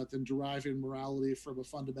than deriving morality from a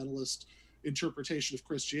fundamentalist interpretation of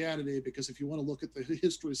Christianity. Because if you want to look at the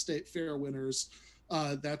history of state fair winners,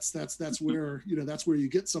 that's where you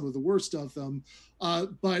get some of the worst of them.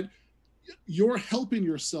 But you're helping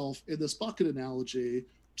yourself in this bucket analogy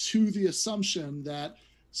to the assumption that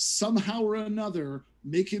somehow or another,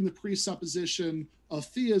 making the presupposition of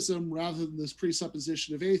theism rather than this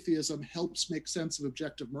presupposition of atheism helps make sense of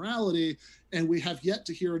objective morality. And we have yet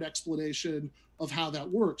to hear an explanation of how that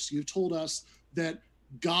works. You've told us that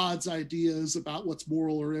God's ideas about what's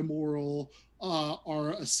moral or immoral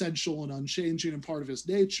are essential and unchanging and part of his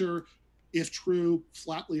nature. If true,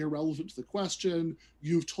 flatly irrelevant to the question.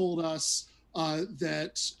 You've told us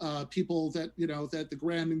that people that, that the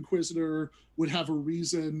Grand Inquisitor would have a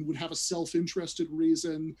reason, would have a self-interested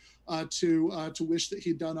reason to wish that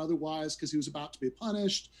he'd done otherwise because he was about to be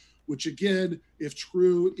punished, which again, if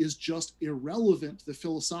true, is just irrelevant to the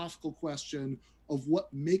philosophical question of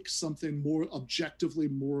what makes something more objectively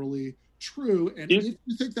morally true. And if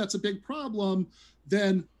you think that's a big problem,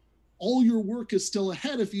 then all your work is still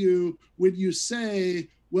ahead of you when you say,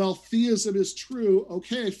 well, theism is true.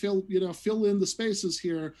 Okay, fill in the spaces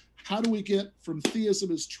here. How do we get from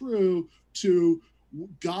theism is true to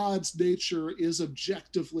God's nature is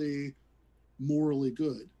objectively morally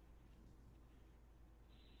good?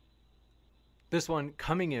 This one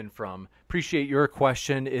coming in from, appreciate your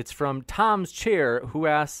question. It's from Tom's Chair, who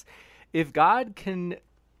asks, if God can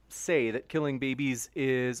say that killing babies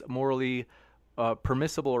is morally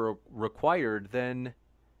permissible or required, then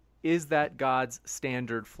is that God's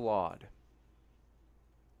standard flawed?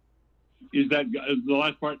 Is that the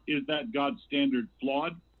last part? Is that God's standard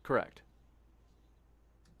flawed? Correct.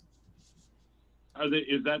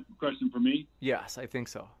 Is that a question for me? Yes, I think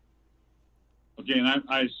so. Okay, and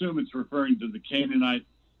I assume it's referring to the Canaanite,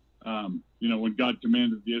 when God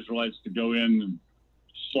commanded the Israelites to go in and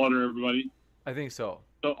slaughter everybody. I think so.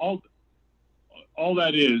 So all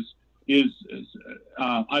that is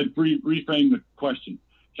I'd reframe the question.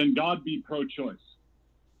 Can God be pro-choice?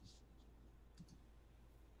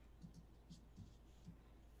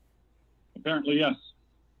 Apparently, yes.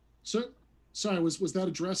 So, sorry, was that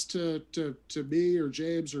addressed to me or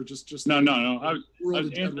James or just? No. I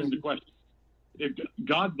was answering the question. If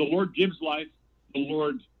God, the Lord gives life, the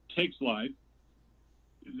Lord takes life.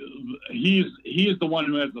 He is the one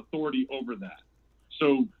who has authority over that.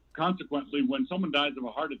 So consequently, when someone dies of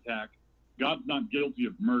a heart attack, God's not guilty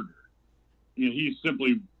of murder. He's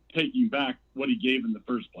simply taking back what he gave in the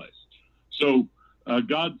first place. So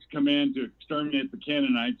God's command to exterminate the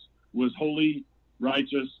Canaanites was holy,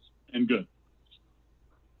 righteous, and good.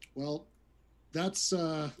 Well, that's.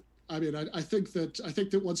 I think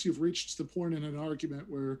that once you've reached the point in an argument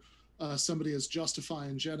where somebody is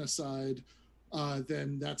justifying genocide,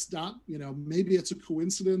 then that's not. Maybe it's a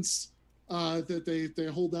coincidence that they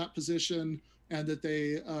hold that position, and that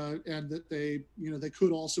they they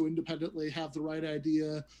could also independently have the right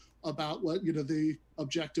idea about what the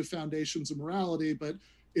objective foundations of morality, but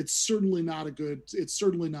it's certainly not a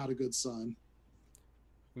good sign.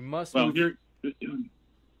 We must. Well, go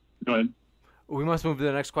ahead. We must move to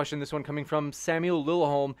the next question. This one coming from Samuel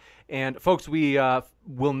Lilholm. And folks, we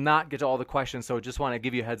will not get to all the questions, so just want to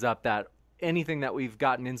give you a heads up that anything that we've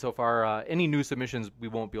gotten in so far, any new submissions, we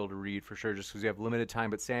won't be able to read for sure just because we have limited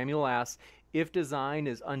time. But Samuel asks, if design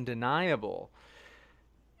is undeniable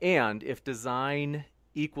and if design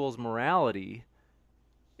equals morality,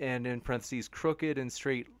 and in parentheses, crooked and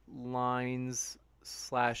straight lines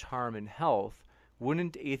 / harm and health,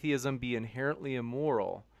 wouldn't atheism be inherently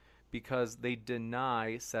immoral because they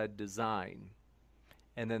deny said design?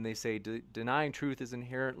 And then they say, denying truth is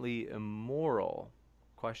inherently immoral?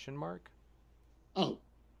 Question mark. Oh,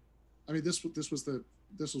 I mean, this was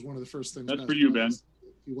one of the first things. That's for you, Ben.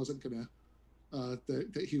 He wasn't gonna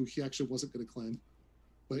that he actually wasn't gonna claim,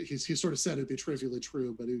 but he sort of said it'd be trivially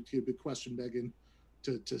true, but he'd be question begging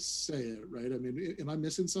to say it, right? I mean, am I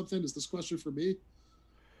missing something? Is this question for me?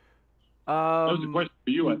 That was a question for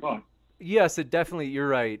you, I thought. Yes, you're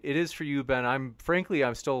right. It is for you, Ben. I'm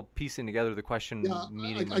still piecing together the question. Yeah,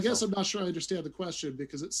 I guess I'm not sure I understand the question,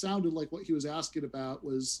 because it sounded like what he was asking about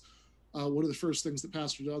was one of the first things that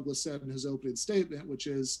Pastor Douglas said in his opening statement, which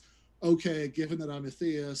is, okay, given that I'm a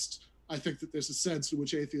theist, I think that there's a sense in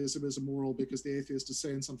which atheism is immoral because the atheist is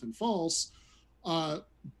saying something false,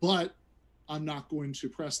 but I'm not going to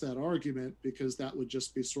press that argument because that would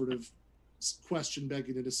just be sort of question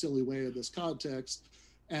begging in a silly way in this context.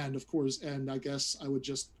 And of course, and I guess I would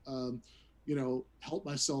just, help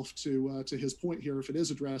myself to his point here, if it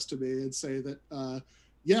is addressed to me, and say that,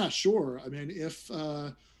 yeah, sure. I mean, if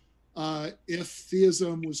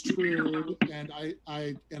theism was true and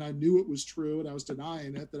I knew it was true and I was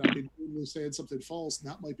denying it, that I'd be totally saying something false, and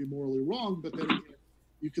that might be morally wrong. But then again,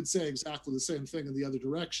 you could say exactly the same thing in the other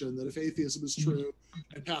direction, that if atheism is true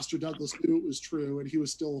and Pastor Douglas knew it was true and he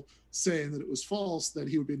was still saying that it was false, then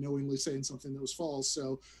he would be knowingly saying something that was false.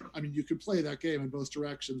 So, I mean, you could play that game in both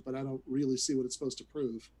directions, but I don't really see what it's supposed to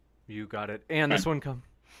prove. You got it. And this one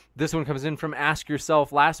comes in from Ask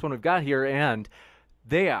Yourself, last one we've got here, and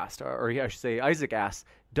they asked, or I should say Isaac asked,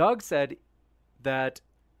 Doug said that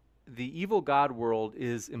the evil God world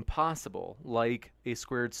is impossible, like a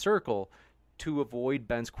squared circle. To avoid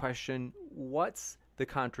Ben's question, what's the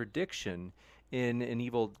contradiction in an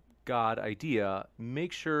evil God idea?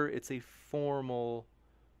 Make sure it's a formal...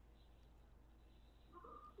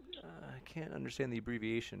 I can't understand the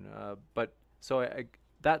abbreviation, but so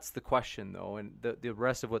that's the question, though, and the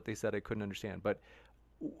rest of what they said I couldn't understand. But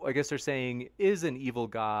I guess they're saying, is an evil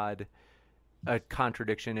God a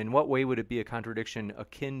contradiction? In what way would it be a contradiction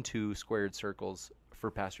akin to squared circles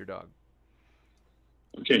for Pastor Doug?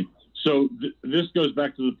 Okay, so this goes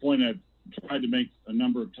back to the point I've tried to make a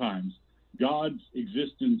number of times. God's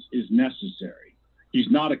existence is necessary. He's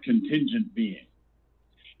not a contingent being.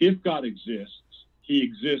 If God exists, he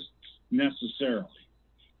exists necessarily.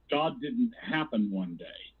 God didn't happen one day.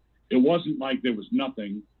 It wasn't like there was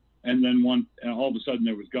nothing, and then all of a sudden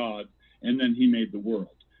there was God, and then he made the world.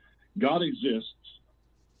 God exists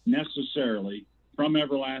necessarily from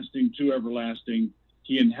everlasting to everlasting.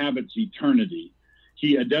 He inhabits eternity.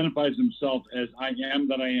 He identifies himself as I am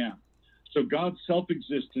that I am. So God's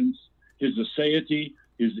self-existence, his aseity,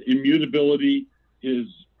 his immutability,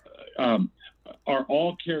 are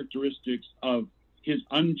all characteristics of his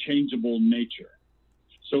unchangeable nature.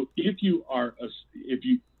 So if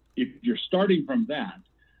you're starting from that,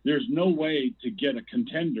 there's no way to get a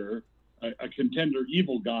contender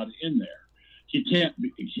evil God in there. He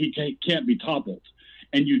can't be toppled,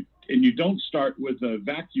 and you don't start with a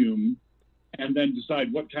vacuum and then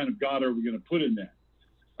decide what kind of God are we going to put in there.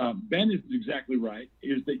 Ben is exactly right,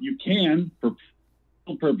 is that you can, for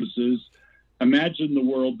purposes, imagine the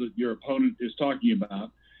world that your opponent is talking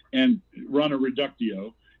about and run a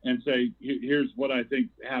reductio and say, here's what I think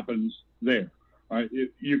happens there. All right,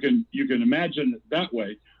 you can imagine it that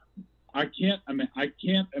way. I can't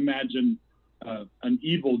imagine an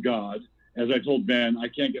evil God, as I told Ben. I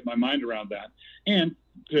can't get my mind around that. And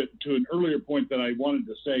to an earlier point that I wanted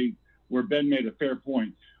to say, where Ben made a fair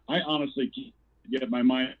point, I honestly can't get my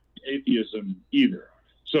mind atheism either.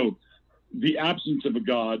 So the absence of a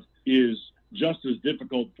God is just as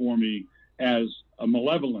difficult for me as a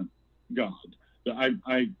malevolent God. I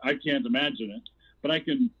can't imagine it, but I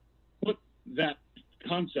can put that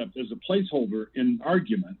concept as a placeholder in an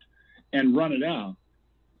argument and run it out,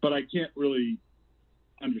 but I can't really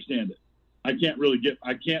understand it. I can't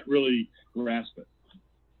really grasp it.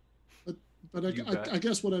 But I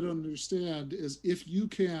guess what I don't understand is if you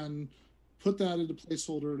can put that into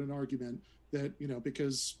placeholder in an argument that,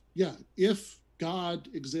 because, if God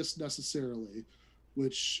exists necessarily,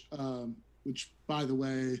 which by the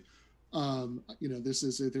way,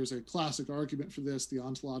 there's a classic argument for this, the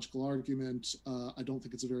ontological argument. I don't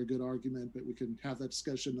think it's a very good argument, but we can have that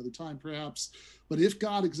discussion another time perhaps. But if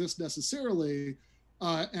God exists necessarily,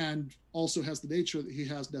 and also has the nature that he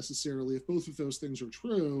has necessarily, if both of those things are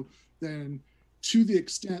true, then to the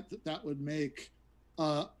extent that would make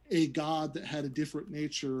a God that had a different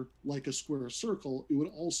nature like a square circle, it would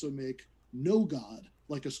also make no God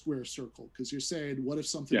like a square circle. Because you're saying, what if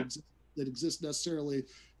something that exists necessarily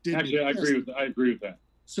didn't exist? I agree with that.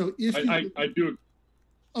 So if I do.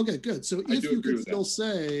 Okay, good. So if you could still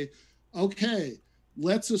say, okay,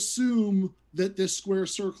 let's assume that this square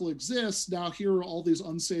circle exists. Now, here are all these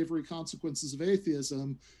unsavory consequences of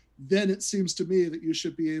atheism. Then it seems to me that you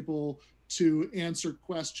should be able to answer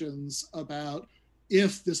questions about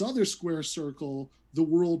if this other square circle, the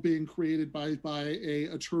world being created by a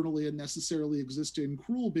eternally and necessarily existing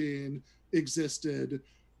cruel being existed,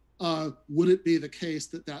 would it be the case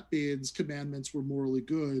that being's commandments were morally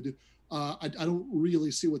good? I don't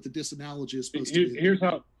really see what the disanalogy is supposed to be. Here's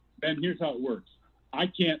how it works. I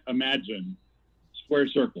can't imagine square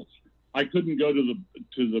circles. I couldn't go to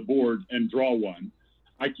the board and draw one.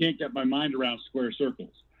 I can't get my mind around square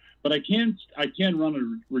circles. But I can run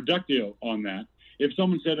a reductio on that. If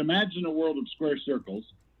someone said, imagine a world of square circles,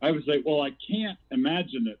 I would say, well, I can't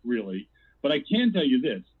imagine it really, but I can tell you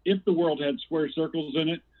this. If the world had square circles in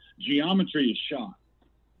it, geometry is shot.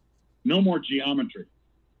 No more geometry.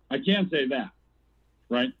 I can say that,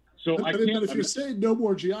 right? So but if you're saying no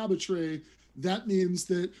more geometry, that means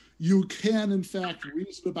that you can, in fact,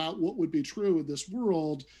 reason about what would be true in this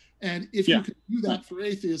world. And if you can do that for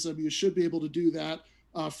atheism, you should be able to do that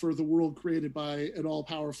for the world created by an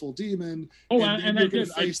all-powerful demon, and you're going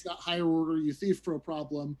to face that higher order Euthyphro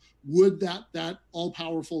problem. Would that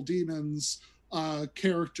all-powerful demon's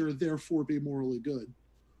character therefore be morally good?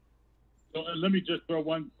 So let me just throw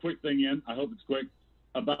one quick thing in. I hope it's quick,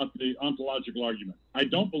 about the ontological argument. I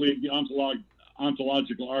don't believe the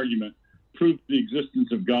ontological argument proves the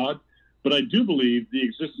existence of God, but I do believe the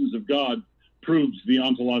existence of God proves the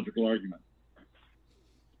ontological argument.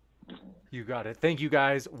 You got it. Thank you,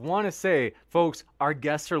 guys. Want to say, folks, our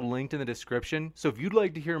guests are linked in the description. So if you'd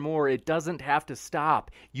like to hear more, it doesn't have to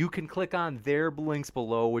stop. You can click on their links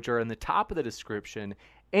below, which are in the top of the description.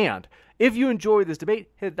 And if you enjoy this debate,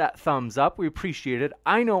 hit that thumbs up. We appreciate it.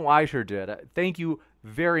 I know I sure did. Thank you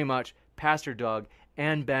very much, Pastor Doug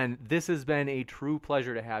and Ben. This has been a true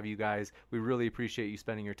pleasure to have you guys. We really appreciate you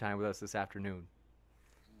spending your time with us this afternoon.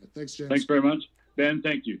 Thanks, James. Thanks very much. Ben,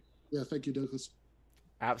 thank you. Yeah, thank you, Douglas.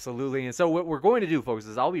 Absolutely. And so what we're going to do, folks,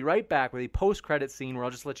 is I'll be right back with a post-credit scene where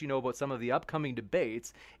I'll just let you know about some of the upcoming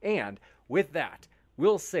debates. And with that,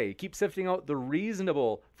 we'll say, keep sifting out the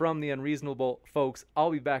reasonable from the unreasonable, folks.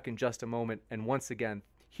 I'll be back in just a moment. And once again,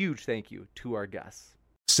 huge thank you to our guests.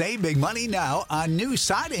 Save big money now on new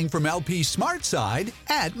siding from LP SmartSide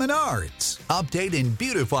at Menards. Update and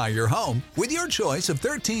beautify your home with your choice of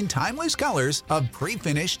 13 timeless colors of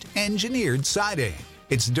pre-finished engineered siding.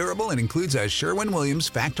 It's durable and includes a Sherwin-Williams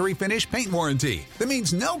factory finish paint warranty that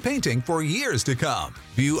means no painting for years to come.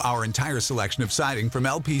 View our entire selection of siding from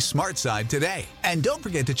LP SmartSide today. And don't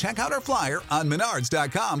forget to check out our flyer on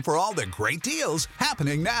Menards.com for all the great deals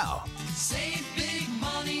happening now. Save big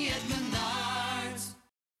money at Menards.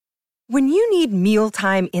 When you need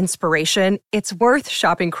mealtime inspiration, it's worth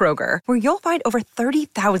shopping Kroger, where you'll find over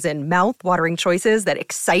 30,000 mouth-watering choices that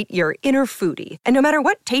excite your inner foodie. And no matter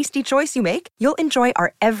what tasty choice you make, you'll enjoy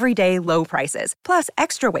our everyday low prices, plus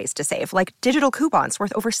extra ways to save, like digital coupons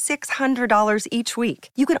worth over $600 each week.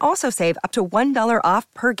 You can also save up to $1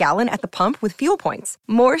 off per gallon at the pump with fuel points.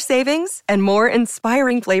 More savings and more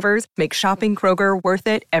inspiring flavors make shopping Kroger worth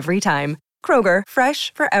it every time. Kroger,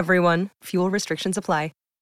 fresh for everyone. Fuel restrictions apply.